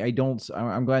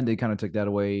 I'm glad they kind of took that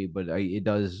away, but it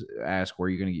does ask where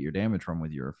you're going to get your damage from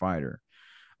with your fighter.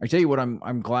 I tell you what, I'm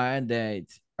not glad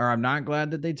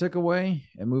that they took away.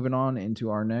 And moving on into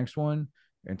our next one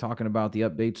and talking about the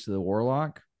updates to the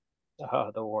Warlock.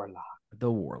 The Warlock.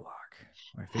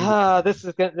 This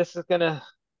is gonna.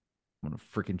 I'm gonna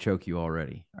freaking choke you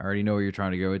already. I already know where you're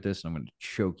trying to go with this, and I'm gonna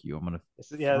choke you. I'm gonna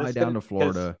fly down to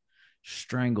Florida,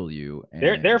 strangle you.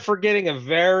 And they're forgetting a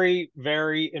very,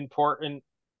 very important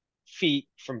feat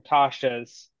from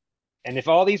Tasha's. And if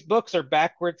all these books are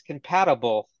backwards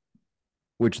compatible,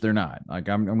 which they're not, like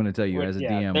I'm going to tell you as a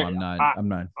DM, I'm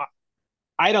not.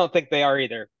 I don't think they are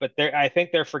either, but I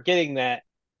think they're forgetting that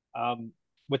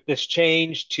with this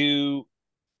change to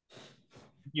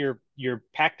your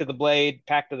Pact of the Blade,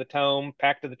 Pact of the Tome,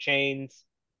 Pact of the Chains,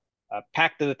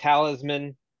 Pact of the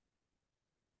Talisman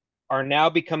are now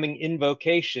becoming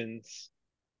invocations.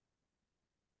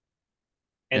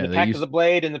 And the Pact of the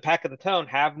Blade and the Pact of the Tome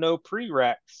have no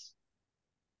prereqs.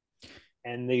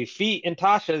 And the feat in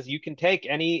Tasha's, you can take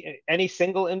any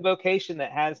single invocation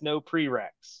that has no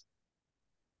prereqs.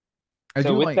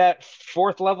 So with that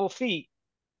 4th level feat,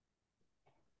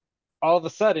 all of a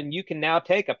sudden you can now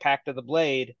take a Pact of the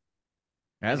Blade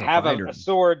and have a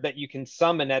sword that you can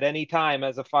summon at any time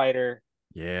as a fighter.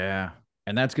 Yeah.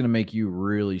 And that's going to make you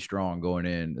really strong going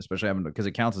in, especially because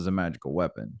it counts as a magical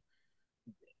weapon.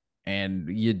 And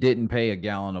you didn't pay a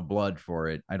gallon of blood for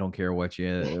it. I don't care what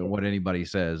anybody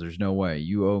says. There's no way.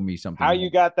 You owe me something. How you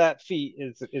got that feat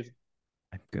is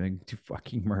I'm going to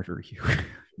fucking murder you.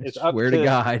 I swear to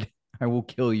God. I will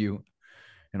kill you,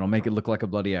 and I'll make it look like a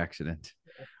bloody accident.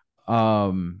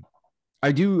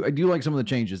 I do like some of the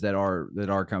changes that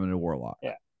are coming to Warlock.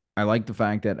 Yeah. I like the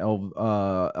fact that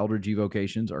Eldritch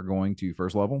evocations are going to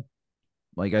first level.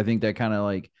 Like, I think that kind of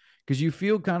like, because you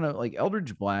feel kind of like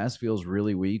Eldritch Blast feels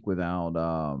really weak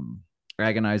without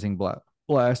agonizing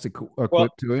blast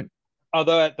equipped to it.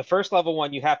 Although at the first level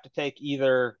one, you have to take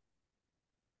either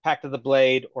Pact of the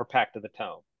Blade or Pact of the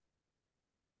Tome,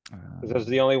 because those are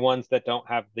the only ones that don't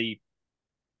have the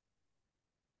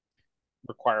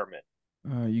requirement.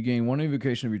 You gain one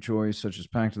evocation of your choice, such as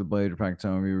Pact of the Blade or Pact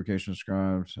of the Tome. Evocation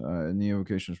described, and the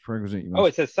evocation is prerequisite. Oh,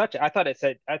 it says such. I thought it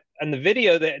said in the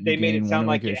video that they made it sound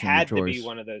like it had to be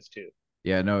one of those two.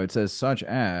 Yeah, no, it says such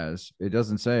as. It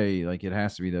doesn't say like it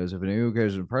has to be those. If an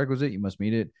evocation is prerequisite, you must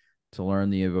meet it to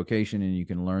learn the evocation, and you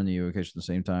can learn the evocation at the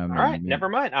same time. All right, never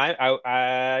mind.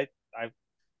 I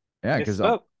yeah, because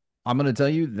I'm going to tell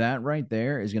you that right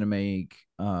there is going to make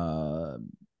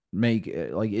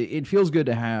like it feels good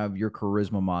to have your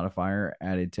charisma modifier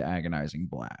added to agonizing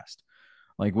blast.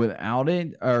 Like without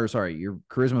it, or sorry, your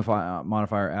charisma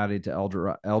modifier added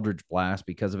to Eldritch Blast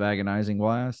because of agonizing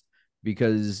blast.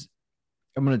 Because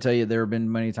I'm going to tell you, there have been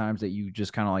many times that you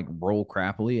just kind of like roll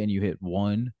crappily and you hit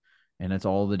 1, and that's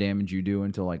all the damage you do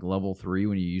until like level 3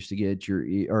 when you used to get your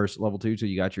or level 2 till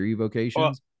you got your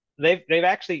evocations. Well, they've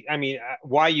actually, I mean,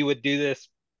 why you would do this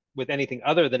with anything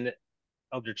other than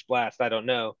Eldritch Blast, I don't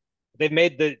know. They've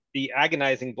made the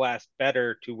agonizing blast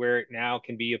better to where it now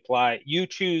can be applied. You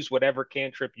choose whatever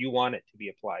cantrip you want it to be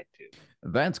applied to.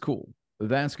 That's cool.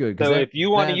 That's good. So if you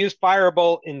want to use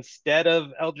Firebolt instead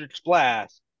of Eldritch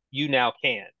Blast, you now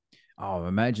can. Oh,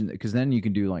 imagine, because then you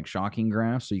can do like shocking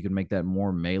grasp, so you can make that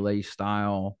more melee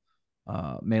style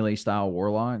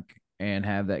Warlock, and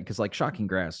have that, because like shocking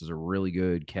grasp is a really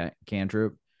good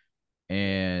cantrip.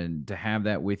 And to have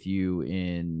that with you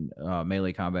in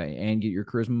melee combat and get your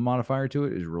charisma modifier to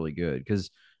it is really good, because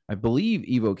I believe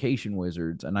evocation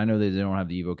wizards, and I know that they don't have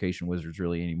the evocation wizards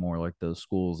really anymore, like those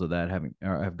schools of that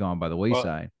have gone by the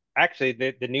wayside. Well, actually,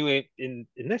 the new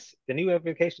the new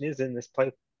evocation is in this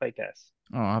play test.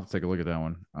 Oh, I'll have to take a look at that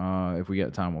one. If we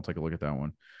get time, we'll take a look at that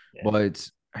one. Yeah. But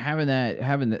having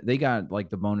that, they got like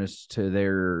the bonus to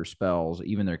their spells,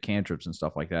 even their cantrips and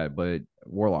stuff like that, but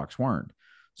Warlocks weren't.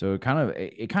 So it kind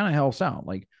of helps out.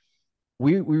 Like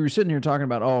we were sitting here talking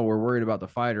about, oh, we're worried about the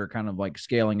fighter kind of like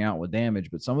scaling out with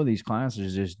damage, but some of these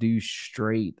classes just do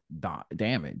straight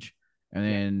damage, and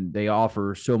then they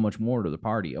offer so much more to the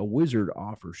party. A wizard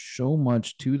offers so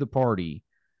much to the party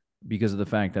because of the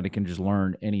fact that it can just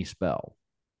learn any spell.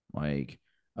 Like,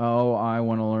 oh, I'm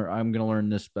going to learn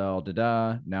this spell.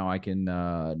 Now I can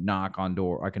knock on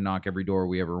door. I can knock every door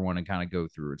we ever want to kind of go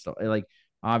through and stuff. Like,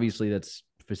 obviously that's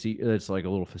like a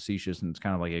little facetious and it's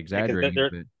kind of like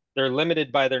exaggerating. They're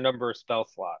limited by their number of spell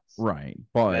slots. Right.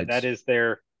 But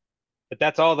but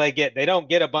that's all they get. They don't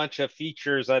get a bunch of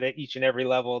features at each and every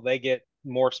level. They get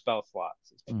more spell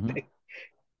slots. Mm-hmm.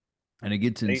 And it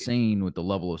gets insane with the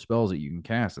level of spells that you can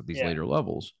cast at these later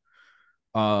levels.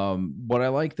 But I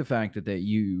like the fact that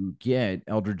you get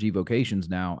Eldritch evocations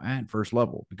now at first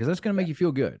level, because that's going to make you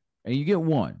feel good. And you get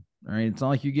one. All right. It's not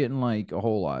like you're getting like a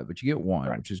whole lot, but you get one,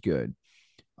 right, which is good.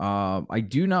 I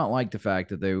do not like the fact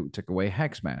that they took away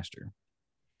Hexmaster.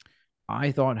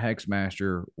 I thought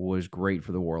Hexmaster was great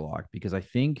for the Warlock, because I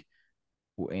think,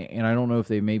 and I don't know if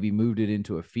they maybe moved it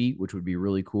into a feat, which would be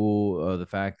really cool. The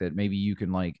fact that maybe you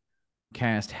can like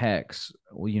cast Hex,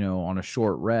 on a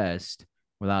short rest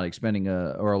without expending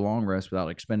a long rest without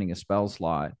expending a spell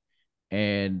slot.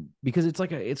 And because it's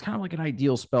kind of like an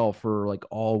ideal spell for like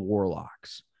all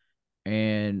Warlocks.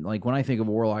 And like when I think of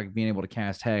a Warlock, being able to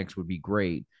cast Hex would be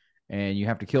great. And you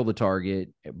have to kill the target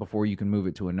before you can move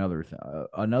it to another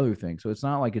thing. So it's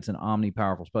not like it's an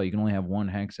omni-powerful spell. You can only have one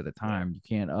Hex at a time. You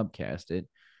can't upcast it.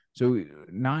 So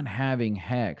not having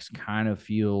Hex kind of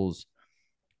feels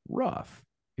rough,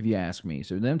 if you ask me.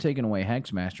 So them taking away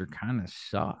Hexmaster kind of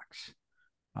sucks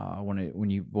when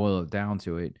you boil it down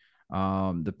to it.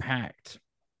 The Pact,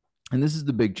 and this is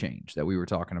the big change that we were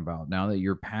talking about. Now that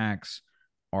your pacts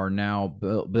are now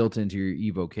built into your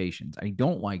evocations, I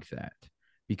don't like that,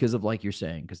 because of, like you're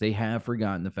saying, because they have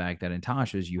forgotten the fact that in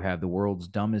Tasha's you have the world's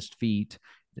dumbest feat.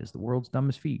 It is the world's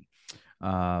dumbest feat.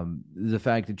 The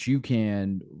fact that you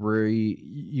can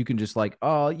just like,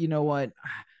 oh, you know what?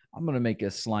 I'm going to make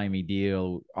a slimy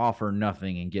deal, offer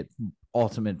nothing, and get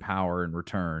ultimate power in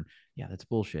return. Yeah, that's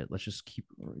bullshit. Let's just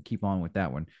keep on with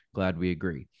that one. Glad we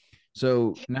agree.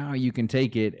 So now you can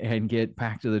take it and get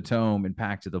Pact of the Tome and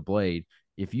Pact of the Blade.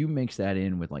 If you mix that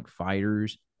in with like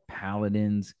fighters,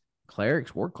 paladins,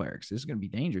 war clerics, this is going to be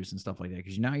dangerous and stuff like that,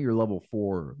 because now you're level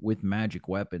 4 with magic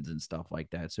weapons and stuff like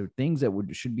that. So things that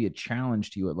should be a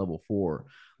challenge to you at level 4,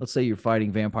 let's say you're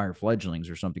fighting vampire fledglings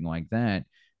or something like that,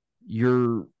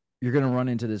 you're going to run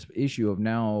into this issue of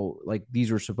now, like,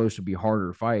 these are supposed to be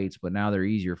harder fights, but now they're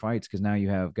easier fights because now you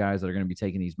have guys that are going to be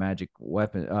taking these magic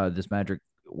weapon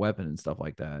and stuff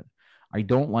like that. I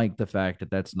don't like the fact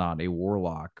that that's not a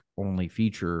warlock only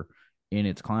feature in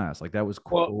its class. Like, that was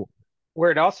cool. Well,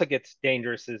 where it also gets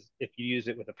dangerous is if you use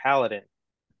it with a paladin,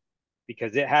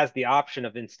 because it has the option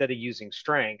of, instead of using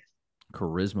strength,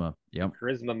 charisma. Yep.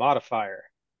 Charisma modifier.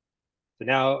 So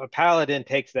now a paladin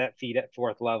takes that feat at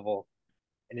 4th level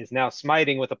and is now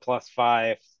smiting with a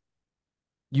 +5.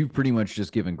 You've pretty much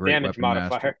just given great damage weapon modifier.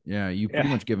 master. Yeah, you've pretty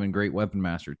much given great weapon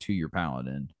master to your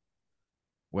paladin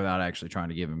without actually trying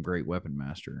to give him great weapon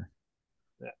master.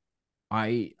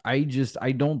 I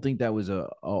don't think that was a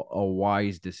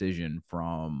wise decision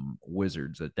from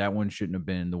Wizards. That one shouldn't have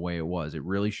been the way it was. It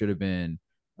really should have been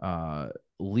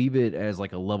leave it as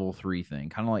like a level 3 thing,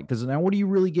 kind of like, because now what are you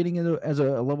really getting as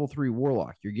a level 3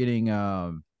 warlock? You're getting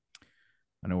I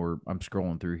know I'm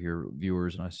scrolling through here,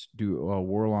 viewers, and I do a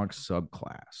warlock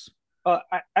subclass.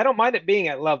 I don't mind it being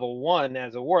at level 1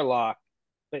 as a warlock,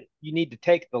 but you need to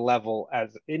take the level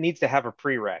as it needs to have a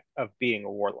prereq of being a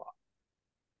warlock.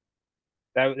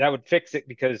 That would fix it,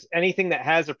 because anything that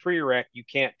has a prereq you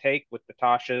can't take with the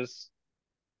Tasha's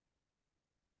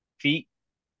feat.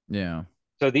 Yeah.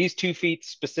 So these 2 feats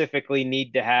specifically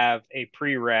need to have a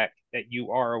prereq that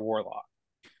you are a warlock.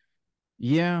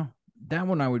 Yeah, that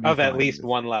one I would be of at fine least with.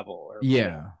 1 level.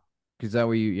 Yeah, because that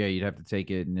way you'd have to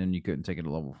take it, and then you couldn't take it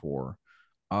to level 4.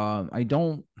 I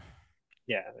don't.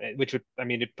 Yeah, which would, I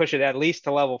mean, it'd push it at least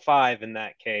to level 5 in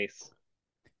that case,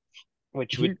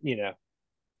 which would,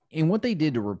 And what they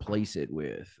did to replace it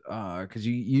with, because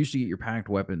you used to get your packed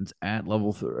weapons at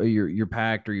level 3, your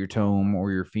packed or your tome or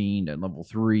your fiend at level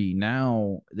 3.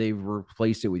 Now they've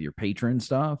replaced it with your patron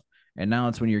stuff, and now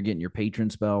it's when you're getting your patron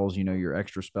spells, your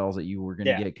extra spells that you were going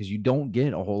to get, because you don't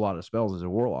get a whole lot of spells as a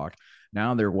warlock.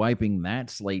 Now they're wiping that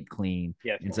slate clean.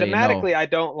 Yeah, and thematically, saying, no, I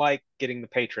don't like getting the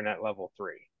patron at level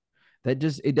 3.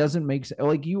 It doesn't make sense.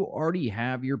 Like, you already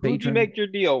have your patron. Who'd you make your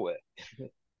deal with?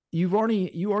 You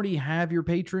already have your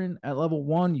patron at level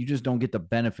 1. You just don't get the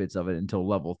benefits of it until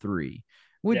level 3,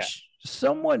 which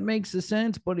somewhat makes the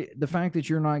sense. But the fact that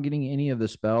you're not getting any of the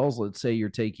spells, let's say you're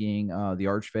taking the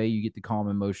Archfey, you get the Calm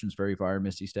Emotions, Fairy Fire,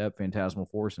 Misty Step, Phantasmal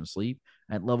Force, and Sleep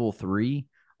at level 3.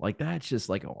 Like, that's just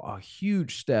like a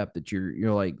huge step that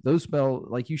you're like, those spells,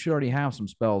 like, you should already have some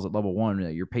spells at level 1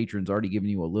 that your patron's already giving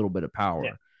you a little bit of power.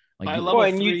 Yeah. Like, by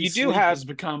level 3, you do have has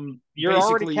become you're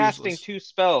already casting useless. 2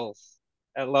 spells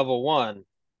at level 1,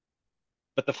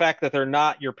 but the fact that they're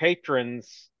not your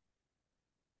patrons,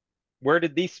 where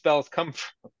did these spells come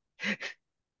from?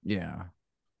 Yeah.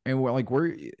 And we're like, where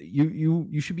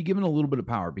you should be given a little bit of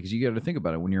power, because you got to think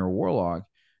about it. When you're a warlock,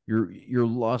 you're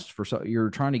lust for, you're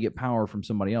trying to get power from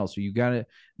somebody else. So they kind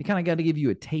of got to give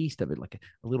you a taste of it, like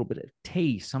a little bit of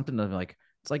taste, something of, like,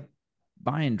 it's like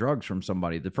buying drugs from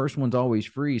somebody. The first one's always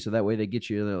free, so that way they get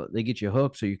you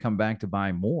hooked, so you come back to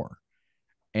buy more.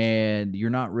 And you're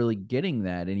not really getting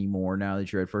that anymore now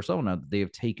that you're at first level. Now that they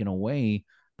have taken away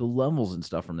the levels and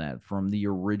stuff from the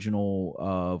original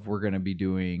of, we're going to be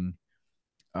doing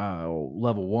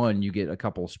level 1, you get a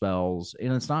couple spells,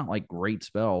 and it's not like great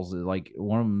spells. Like,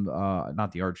 one of them,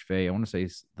 not the Archfey, I want to say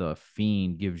the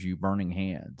Fiend gives you Burning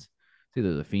Hands. It's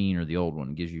either the Fiend or the old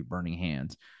one gives you Burning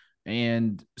Hands.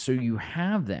 And so you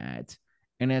have that,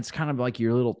 and it's kind of like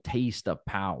your little taste of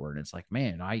power. And it's like,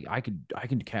 man, I can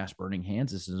cast Burning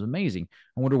Hands. This is amazing.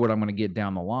 I wonder what I'm going to get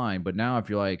down the line. But now if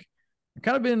you're like, I've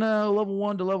kind of been level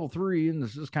 1 to level 3, and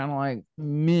this is kind of like,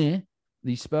 meh,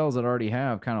 these spells that I already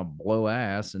have kind of blow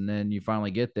ass. And then you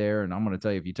finally get there, and I'm going to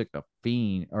tell you, if you took the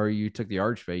Fiend or you took the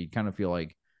Archfey, you kind of feel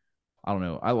like, I don't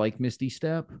know, I like Misty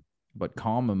Step, but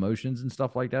Calm Emotions and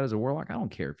stuff like that as a warlock, I don't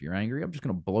care if you're angry. I'm just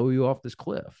going to blow you off this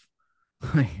cliff.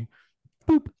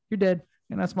 Boop, you're dead.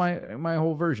 And that's my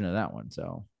whole version of that one.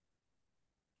 So,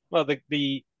 well,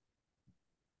 the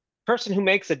person who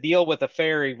makes a deal with a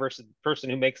fairy versus the person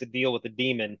who makes a deal with a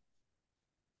demon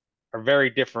are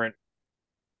very different.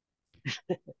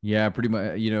 Yeah, pretty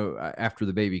much. After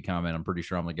the baby comment, I'm pretty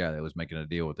sure I'm the guy that was making a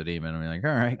deal with the demon. I'm like,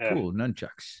 all right, cool,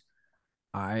 nunchucks.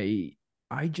 I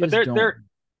just but don't.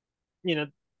 They're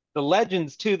the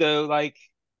legends too, though. Like,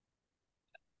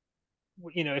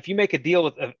 if you make a deal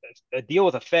with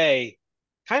a fae,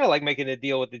 kind of like making a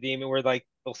deal with the demon, where, like,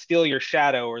 they'll steal your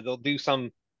shadow, or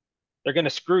they're going to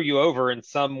screw you over in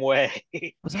some way.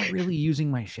 Was I really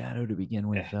using my shadow to begin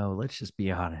with, though? Let's just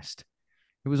be honest.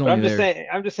 It was But only there.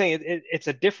 I'm just saying it's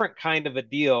a different kind of a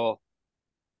deal,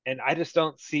 and I just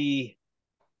don't see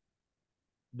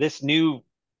this new.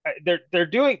 They're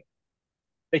doing.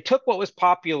 They took what was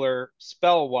popular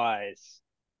spell wise,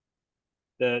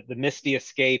 the Misty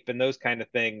Escape and those kind of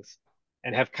things,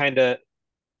 and have kind of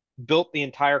built the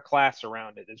entire class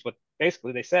around it. Is what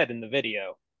basically they said in the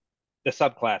video, the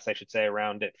subclass I should say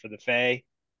around it for the Fae.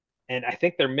 And I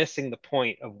think they're missing the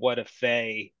point of what a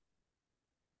Fae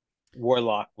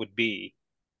warlock would be.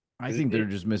 I think they're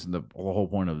just missing the whole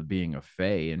point of being a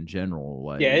fae in general.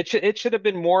 Like, Yeah, it should have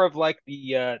been more of like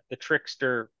the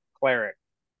trickster cleric,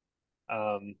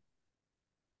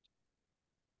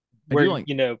 where like,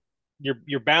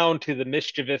 you're bound to the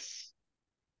mischievous,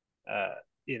 uh,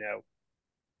 you know,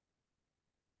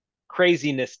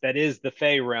 craziness that is the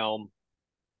Fae realm,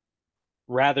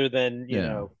 rather than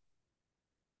yeah,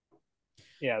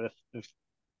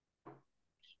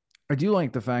 I do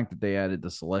like the fact that they added the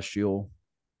celestial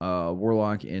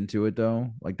warlock into it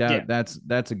though. Like Yeah.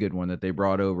 that's a good one that they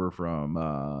brought over from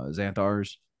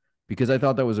Xanthar's, because I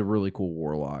thought that was a really cool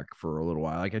warlock for a little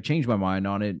while. Like I changed my mind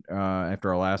on it after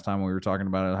our last time when we were talking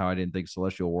about it, how I didn't think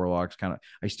celestial warlocks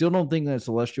I still don't think that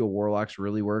celestial warlocks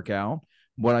really work out,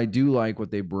 but I do like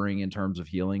what they bring in terms of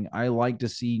healing. I like to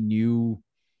see new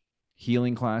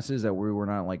healing classes that we were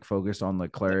not like focused on the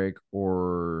cleric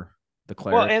or the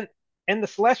well, cleric. and the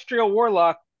celestial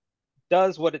warlock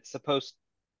does what it's supposed.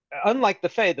 Unlike the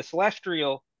Fae, the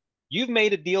celestial, you've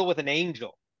made a deal with an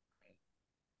angel.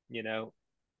 You know,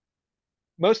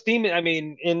 most demon. I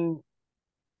mean, in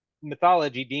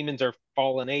mythology, demons are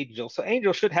fallen angels, so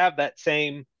angels should have that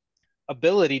same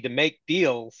ability to make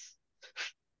deals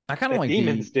I kind of that like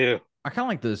demons do. I kind of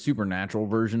like the supernatural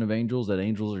version of angels, that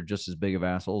angels are just as big of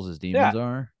assholes as Yeah, demons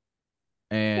are.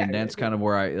 And yeah, that's kind of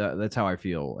where that's how I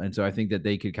feel. And so I think that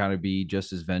they could kind of be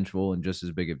just as vengeful and just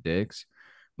as big of dicks.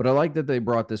 But I like that they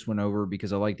brought this one over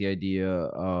because I like the idea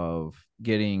of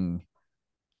getting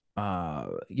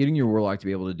your warlock to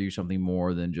be able to do something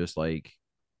more than just like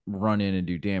run in and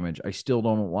do damage. I still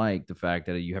don't like the fact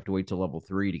that you have to wait till level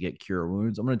 3 to get cure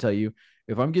wounds. I'm going to tell you,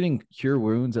 if I'm getting cure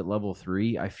wounds at level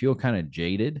 3, I feel kind of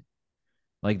jaded.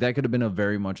 Like that could have been a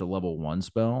very much a level 1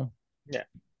 spell yeah.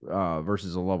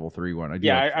 versus a level 3 one. I do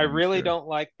Yeah, like I Flames really Cure. don't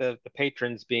like the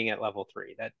patrons being at level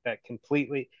 3. That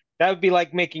completely, that would be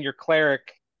like making your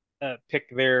cleric pick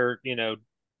their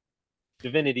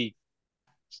divinity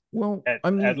Well, at I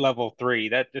mean, level 3.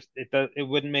 That just it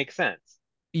wouldn't make sense.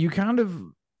 you kind of,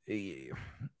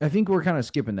 I think we're kind of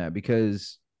skipping that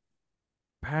because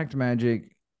Pact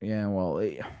Magic, yeah, well,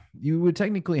 you would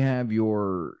technically have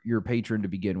your patron to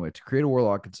begin with. To create a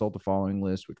warlock, consult the following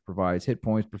list, which provides hit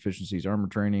points, proficiencies, armor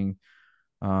training,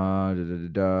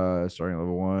 starting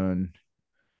level 1,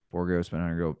 4 go, spend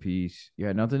 100 gold piece.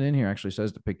 Yeah, nothing in here actually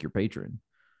says to pick your patron.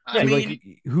 I So mean, like,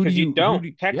 who do Because you who don't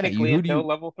do technically who do until you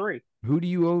level 3. who do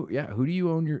you own? Yeah, who do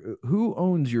you own who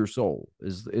owns your soul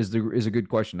is a good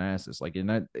question to ask this. Like, in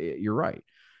that, you're right.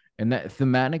 And that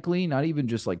thematically, not even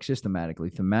just like systematically,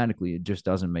 thematically, it just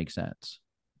doesn't make sense.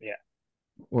 Yeah.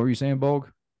 What were you saying, Bolg?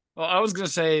 well, I was going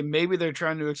to say maybe they're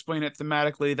trying to explain it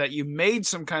thematically that you made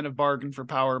some kind of bargain for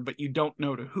power, but you don't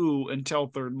know to who until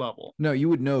 3rd level. No, you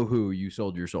would know who you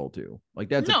sold your soul to. Like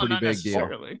that's a No, pretty not big deal.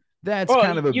 necessarily. That's Well,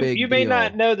 kind of a big you deal. may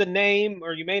not know the name,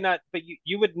 or you may not, but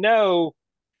you would know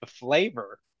the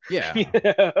flavor. Yeah.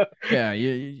 Yeah.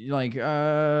 You like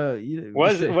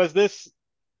Was this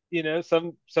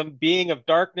some being of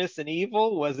darkness and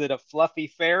evil? Was it a fluffy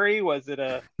fairy? Was it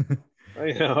a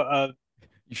a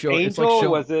you show it's like angel? show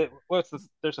Was it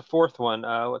there's a fourth one.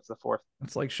 What's the fourth?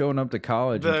 it's like showing up to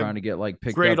college and The trying to get like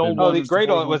picked great up old in, Oh, one the is the great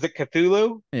fourth one. one. Was it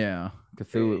Cthulhu? yeah,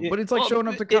 Cthulhu. But it's like Well, showing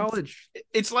up to it's- college.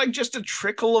 It's like just a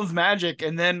trickle of magic,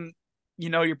 and then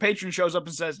your patron shows up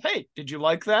and says, "Hey, did you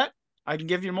like that? I can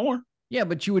give you more." Yeah,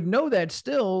 but you would know that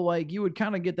still. Like you would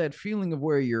kind of get that feeling of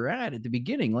where you're at the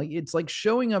beginning. Like it's like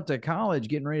showing up to college,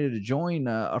 getting ready to join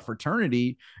a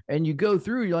fraternity, and you go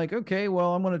through. You're like, okay,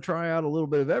 well, I'm going to try out a little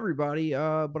bit of everybody,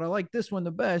 but I like this one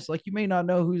the best. Like you may not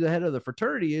know who the head of the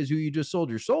fraternity is, who you just sold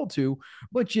your soul to,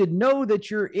 but you know that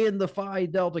you're in the Phi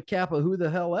Delta Kappa, who the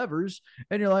hell ever's,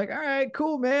 and you're like, all right,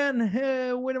 cool,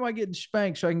 man. When am I getting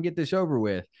spanked so I can get this over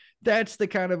with? That's the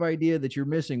kind of idea that you're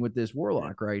missing with this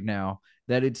warlock right now,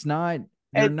 that it's not,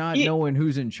 you're And not knowing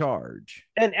who's in charge.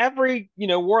 and every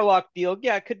warlock deal,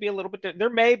 yeah, it could be a little bit.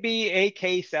 There may be a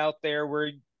case out there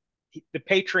where the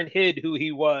patron hid who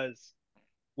he was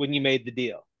when you made the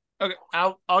deal. Okay,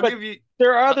 I'll But give you.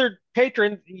 there are other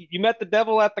patrons. You met the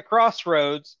devil at the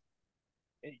crossroads.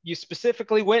 You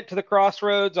specifically went to the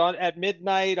crossroads at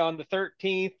midnight on the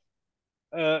 13th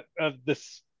of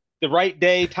the right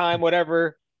day, time,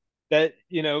 whatever. that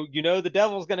the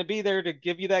devil's going to be there to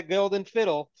give you that golden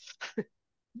fiddle.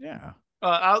 Yeah.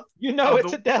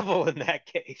 It's a devil in that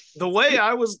case. The way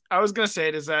I was gonna say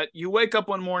it is that you wake up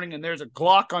one morning and there's a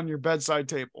Glock on your bedside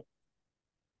table.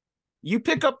 You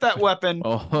pick up that weapon, you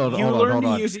learn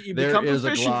to use it, you become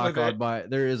proficient with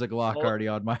it. There is a Glock already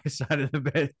on my side of the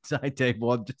bedside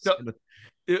table. I'm just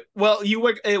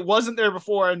it wasn't there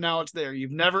before, and now it's there. You've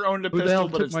never owned a pistol,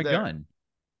 but it's there. Gun?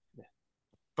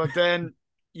 But then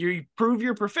you prove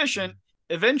you're proficient.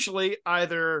 Eventually,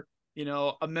 either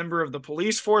a member of the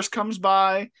police force comes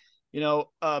by, a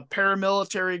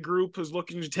paramilitary group who's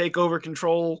looking to take over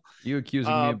control. You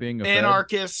accusing me of being a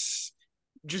anarchists,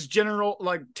 just general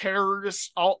like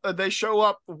terrorists. They show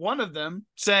up. One of them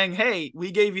saying, "Hey,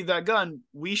 we gave you that gun.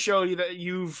 We show you that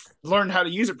you've learned how to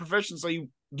use it proficiently.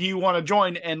 Do you want to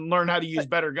join and learn how to use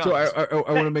better guns?" So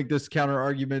I want to make this counter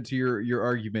argument to your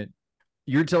argument.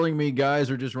 You're telling me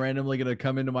guys are just randomly going to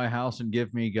come into my house and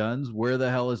give me guns? Where the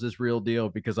hell is this real deal?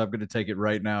 Because I'm going to take it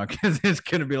right now, because it's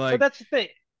going to be like. But that's the thing.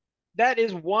 That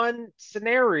is one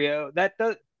scenario that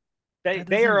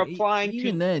they are applying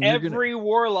to every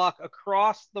warlock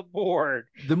across the board.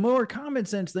 The more common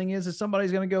sense thing is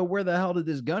somebody's going to go, where the hell did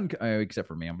this gun except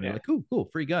for me. I'm going to be like, cool,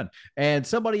 free gun. And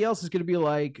somebody else is going to be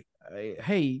like,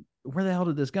 hey, where the hell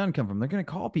did this gun come from? They're going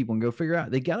to call people and go figure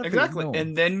out. They got to exactly.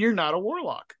 And then you're not a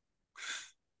warlock.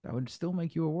 That would still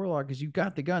make you a warlock because you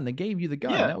got the gun. They gave you the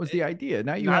gun. Yeah, that was the idea.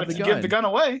 Now you have the gun. Give the gun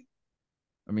away.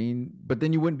 I mean, but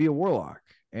then you wouldn't be a warlock.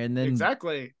 And then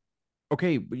exactly.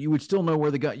 Okay, but you would still know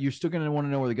where the gun. You're still going to want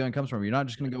to know where the gun comes from. You're not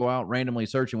just going to go out randomly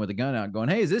searching with a gun out, going,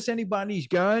 "Hey, is this anybody's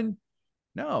gun?"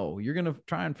 No, you're going to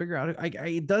try and figure out.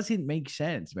 It doesn't make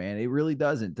sense, man. It really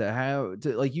doesn't.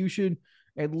 You should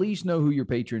at least know who your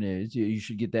patron is. You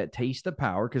should get that taste of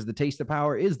power, because the taste of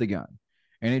power is the gun.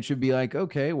 And it should be like,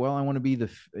 okay, well, I want to be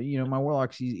my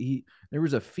warlock. There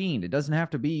was a fiend. It doesn't have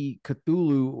to be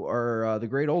Cthulhu or the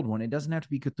Great Old One. It doesn't have to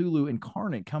be Cthulhu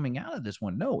incarnate coming out of this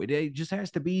one. No, it just has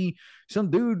to be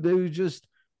some dude who's just,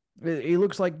 he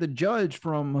looks like the judge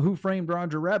from Who Framed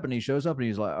Roger Rabbit. And he shows up and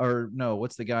he's like, or no,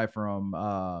 what's the guy from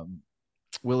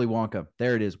Willy Wonka?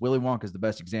 There it is. Willy Wonka is the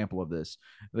best example of this.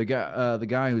 The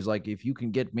guy who's like, if you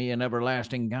can get me an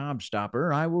everlasting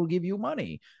gobstopper, I will give you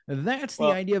money. That's the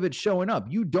idea of it showing up.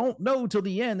 You don't know till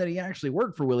the end that he actually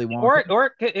worked for Willy Wonka.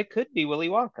 Or it could be Willy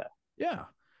Wonka. Yeah.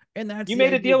 And that's you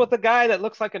made a deal with a guy that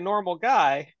looks like a normal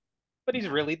guy, but he's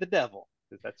really the devil.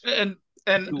 That's and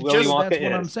that's what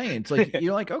I'm saying. It's like,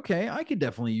 you're like, okay, I could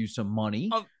definitely use some money.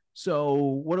 So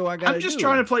what do I got to do? I'm just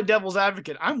trying to play devil's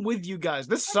advocate. I'm with you guys.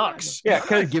 This sucks. Yeah,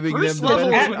 because giving them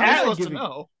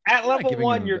at level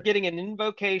 1, you're getting an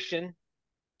invocation,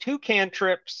 2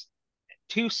 cantrips,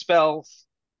 2 spells.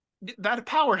 That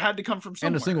power had to come from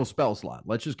somewhere. And a single spell slot.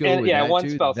 Let's just go with that. One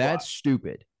spell That's slot.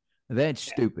 Stupid. That's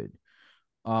stupid.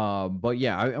 But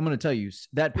yeah, I'm going to tell you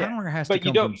that power has to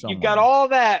come from somewhere. You've got all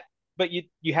that, but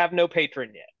you have no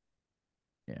patron yet.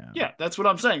 Yeah, that's what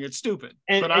I'm saying. It's stupid.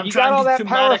 But I'm you trying got all to that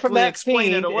power from that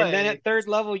explain it away. And then at 3rd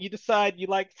level, you decide you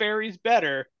like fairies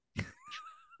better.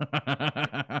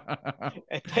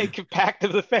 And take it back to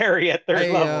the fairy at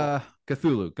 3rd level.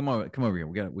 Cthulhu, come over here.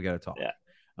 We got to talk. Yeah.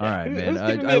 All right, man.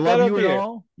 I love you and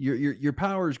all. Your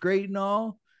power is great and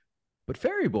all, but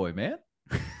fairy boy, man.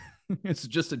 It's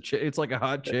just it's like a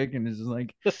hot chick, and it's just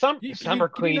like the summer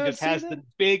queen just has the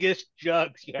biggest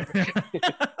jugs you ever.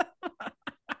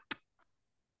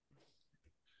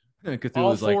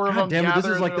 Cthulhu's like, God damn it, this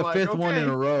is like the 5th one in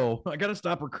a row. I gotta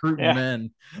stop recruiting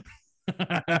men.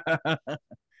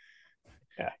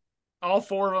 All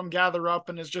 4 of them gather up,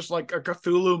 and it's just like a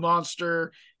Cthulhu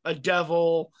monster, a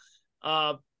devil,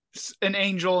 an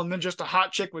angel, and then just a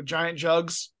hot chick with giant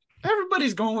jugs.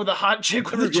 Everybody's going with a hot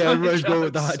chick with a giant everybody's going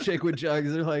with the hot chick with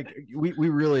jugs. They're like, we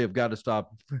really have got to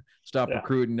stop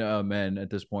recruiting men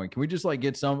at this point. Can we just like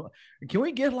can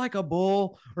we get like a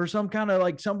bull or some kind of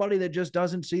like somebody that just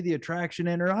doesn't see the attraction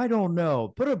in her? I don't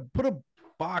know. Put a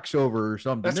box over or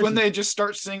something. That's when they just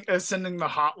start sending the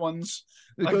hot ones.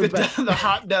 Like the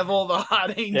hot devil, the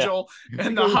hot angel,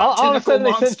 and the hot all of a sudden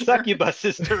monster. They send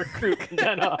succubuses to recruit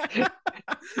men up.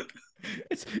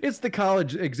 It's the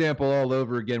college example all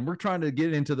over again. We're trying to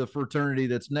get into the fraternity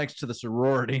that's next to the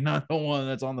sorority, not the one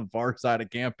that's on the far side of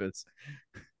campus.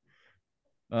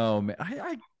 Oh man,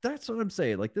 I that's what I'm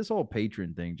saying. Like this whole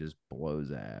patron thing just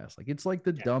blows ass. Like it's like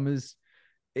the dumbest.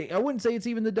 I wouldn't say it's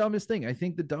even the dumbest thing. I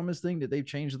think the dumbest thing that they've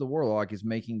changed to the warlock is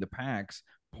making the packs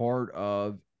part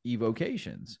of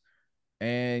evocations,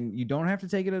 and you don't have to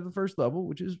take it at the 1st level,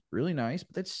 which is really nice,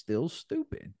 but that's still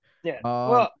stupid. Yeah.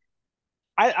 Well,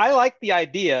 I like the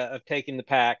idea of taking the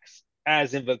packs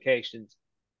as invocations,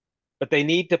 but they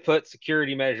need to put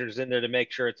security measures in there to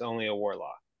make sure it's only a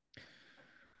warlock.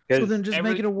 So then just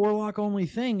make it a warlock only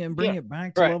thing and bring it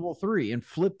back to level 3 and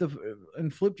flip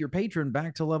your patron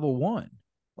back to level 1.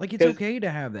 Like, it's okay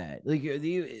to have that. Like,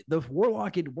 the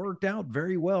warlock, it worked out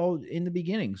very well in the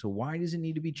beginning. So why does it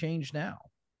need to be changed now?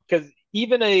 Because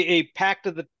even a Pact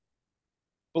of the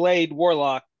Blade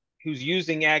warlock who's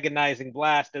using agonizing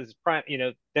blast as prime,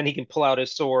 then he can pull out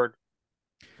his sword.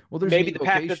 Well, there's maybe the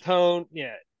Pact of Tone.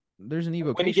 Yeah, there's an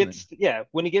evocation.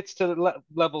 When he gets to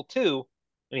level 2,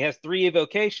 and he has 3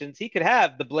 evocations, he could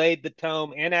have the blade, the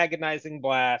tome, and agonizing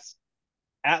blast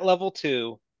at level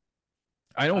 2.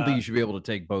 I don't think you should be able to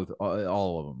take both,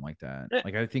 all of them like that.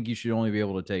 Like, I think you should only be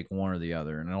able to take one or the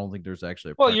other, and I don't think there's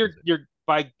actually you're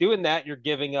by doing that, you're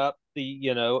giving up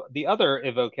the other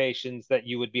evocations that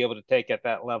you would be able to take at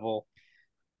that level.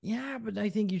 Yeah, but I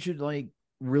think you should like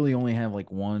really only have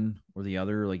like one or the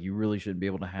other. Like, you really should be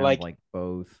able to have like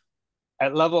both.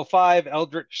 At level 5,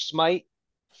 Eldritch Smite.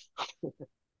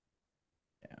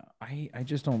 I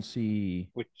just don't see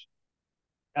which.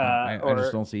 I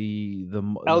just don't see the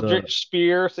Eldritch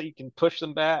Spear, so you can push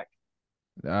them back.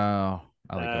 Oh, I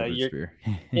like Eldritch Spear.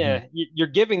 Yeah, you're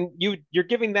giving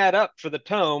that up for the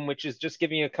tome, which is just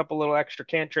giving you a couple little extra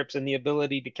cantrips and the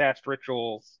ability to cast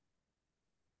rituals.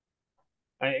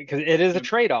 Because it is a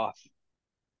trade-off.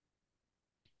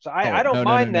 So I don't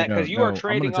mind that, because you are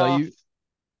trading off.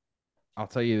 I'll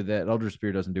tell you that Eldritch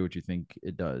Spear doesn't do what you think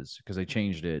it does, because they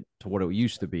changed it to what it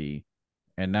used to be,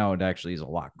 and now it actually is a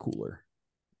lot cooler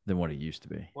than what it used to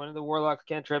be. One of the warlock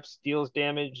cantrips deals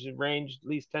damage in range at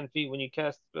least 10 feet when you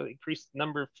cast, but increase the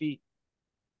number of feet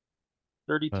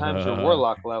 30 times your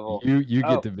warlock level. You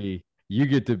get to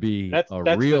be that's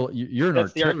real. You're an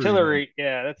that's the artillery.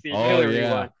 Yeah, that's the artillery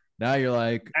one. Now you're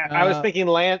like, I was thinking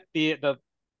the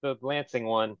lancing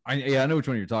one. I know which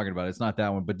one you're talking about. It's not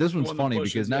that one, but this one's funny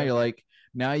because now you're like,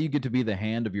 now you get to be the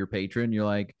hand of your patron. You're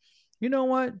like, you know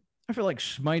what? I feel like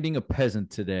smiting a peasant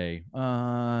today.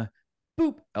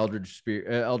 Boop, Eldritch Spear,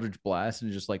 Eldritch Blast,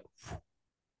 and just like,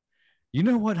 you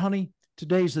know what, honey?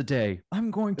 Today's the day. I'm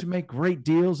going to make great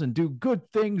deals and do good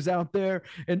things out there,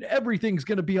 and everything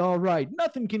going to be all right.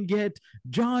 Nothing can get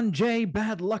John J.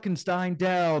 Bad Luckenstein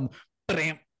down.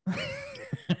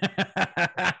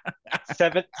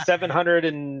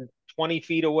 720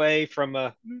 feet away from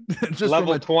a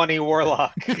level 20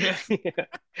 warlock.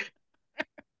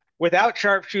 Without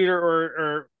sharpshooter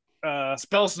or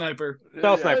spell sniper,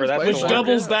 that's which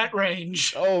doubles that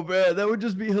range. Oh man, that would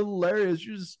just be hilarious.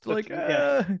 You're just like,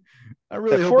 I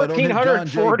really hope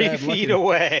 1,440 feet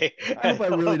away. I hope I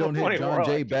really don't hit John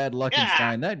J. Bad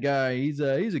Luckenstein. That guy, he's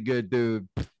a good dude.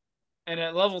 And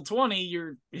at level 20,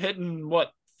 you're hitting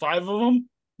what, 5 of them?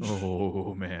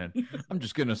 Oh man, I'm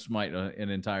just gonna smite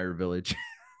an entire village.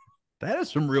 That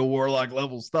is some real warlock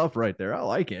level stuff right there. I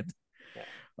like it.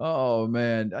 Oh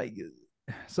man,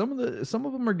 some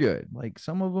of them are good. Like,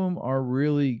 some of them are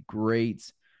really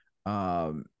great.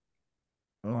 Allow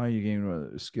you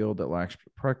gain a skill that lacks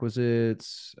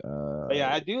prerequisites.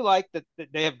 I do like that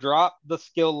they have dropped the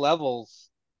skill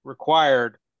levels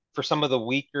required for some of the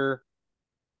weaker.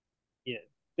 Yeah,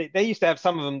 they used to have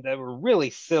some of them that were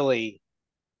really silly.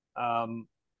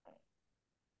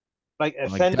 Like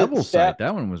Ascendant Devil's Step. Sight,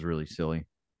 that one was really silly.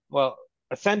 Well,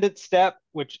 Ascendant Step,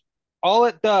 which all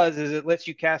it does is it lets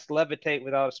you cast Levitate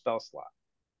without a spell slot.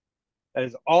 That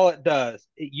is all it does.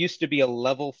 It used to be a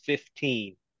level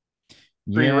 15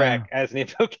 prereq as an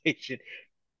invocation.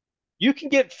 You can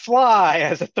get Fly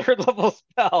as a 3rd level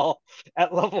spell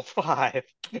at level 5.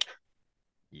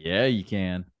 Yeah, you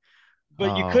can.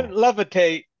 But you couldn't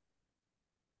Levitate.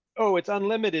 Oh, it's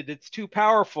unlimited. It's too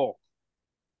powerful.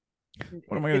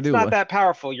 What am I going to do? It's not that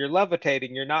powerful. You're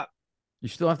levitating. You're not. You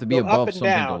still have to be above something.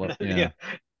 Down. Yeah. You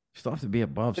still have to be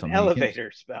above something.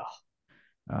 Elevator spell.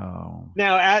 Oh.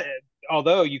 Now,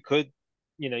 although you could,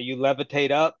 you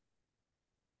levitate up,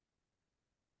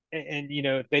 and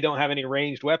if they don't have any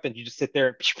ranged weapons, you just sit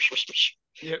there.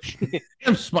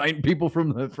 I'm smiting people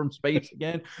from space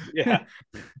again. Yeah.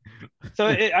 So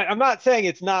I'm not saying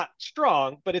it's not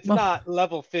strong, but it's not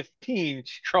level 15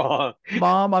 strong.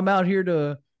 Mom, I'm out here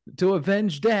to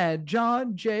avenge Dad,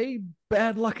 John J.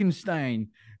 Bad Luckenstein.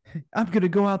 I'm gonna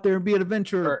go out there and be an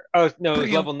adventurer. It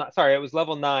was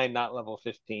level 9, not level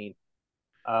 15.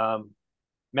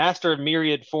 Master of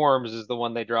Myriad Forms is the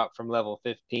one they dropped from level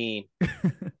 15.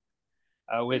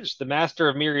 Which the Master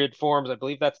of Myriad Forms, I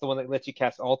believe that's the one that lets you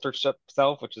cast Alter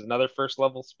Self, which is another 1st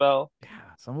level spell. Yeah,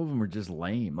 some of them are just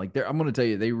lame. Like, I'm going to tell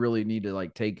you, they really need to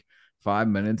like take 5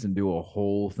 minutes and do a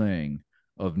whole thing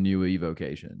of new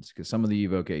evocations, because some of the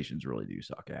evocations really do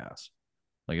suck ass.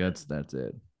 Like, that's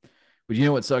it. But you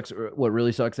know what sucks? What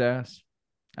really sucks ass?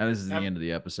 And this is the end of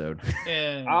the episode.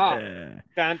 Dun,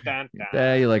 dun, dun.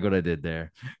 You like what I did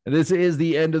there. This is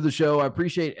the end of the show. I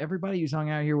appreciate everybody who's hung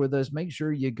out here with us. Make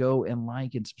sure you go and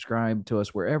like and subscribe to us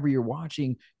wherever you're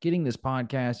watching, getting this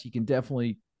podcast. You can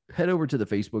definitely head over to the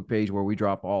Facebook page where we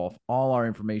drop all our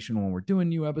information when we're doing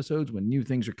new episodes, when new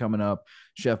things are coming up.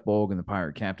 Chef Bolgg and the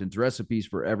Pirate Captain's recipes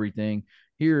for everything.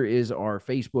 Here is our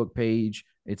Facebook page.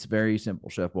 It's very simple.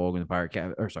 Chef Bolgg and the Pirate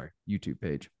Captain, YouTube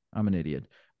page. I'm an idiot.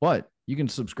 But you can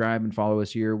subscribe and follow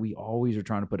us here. We always are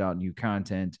trying to put out new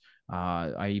content.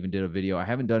 I even did a video. I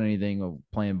haven't done anything of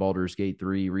playing Baldur's Gate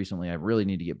 3 recently. I really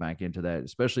need to get back into that,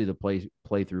 especially the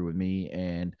playthrough with me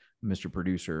and Mr.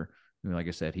 Producer. Like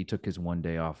I said, he took his 1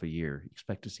 day off a year.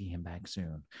 Expect to see him back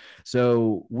soon.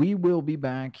 So we will be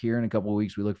back here in a couple of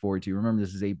weeks. We look forward to. Remember,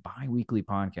 this is a bi-weekly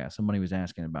podcast. Somebody was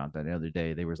asking about that the other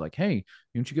day. They was like, hey,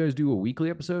 don't you guys do a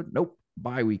weekly episode? Nope,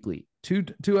 bi-weekly.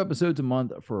 Two episodes a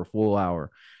month for a full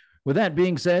hour. With that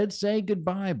being said, say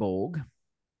goodbye, Bolgg.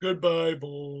 Goodbye,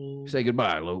 Bolgg. Say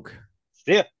goodbye, Luke.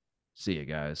 See ya. See you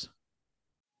guys.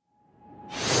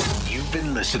 You've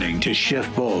been listening to Chef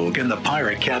Bolgg and the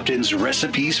Pirate Captain's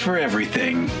Recipes for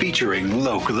Everything, featuring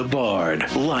Loke the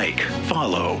Bard. Like,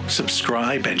 follow,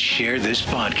 subscribe, and share this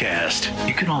podcast.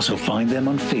 You can also find them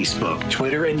on Facebook,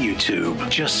 Twitter, and YouTube.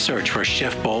 Just search for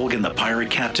Chef Bolgg and the Pirate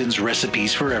Captain's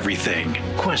Recipes for Everything.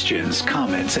 Questions,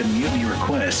 comments, and mutiny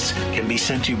requests can be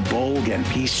sent to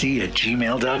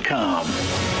bolgandpc@gmail.com.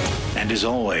 And as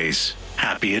always,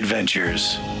 happy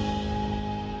adventures.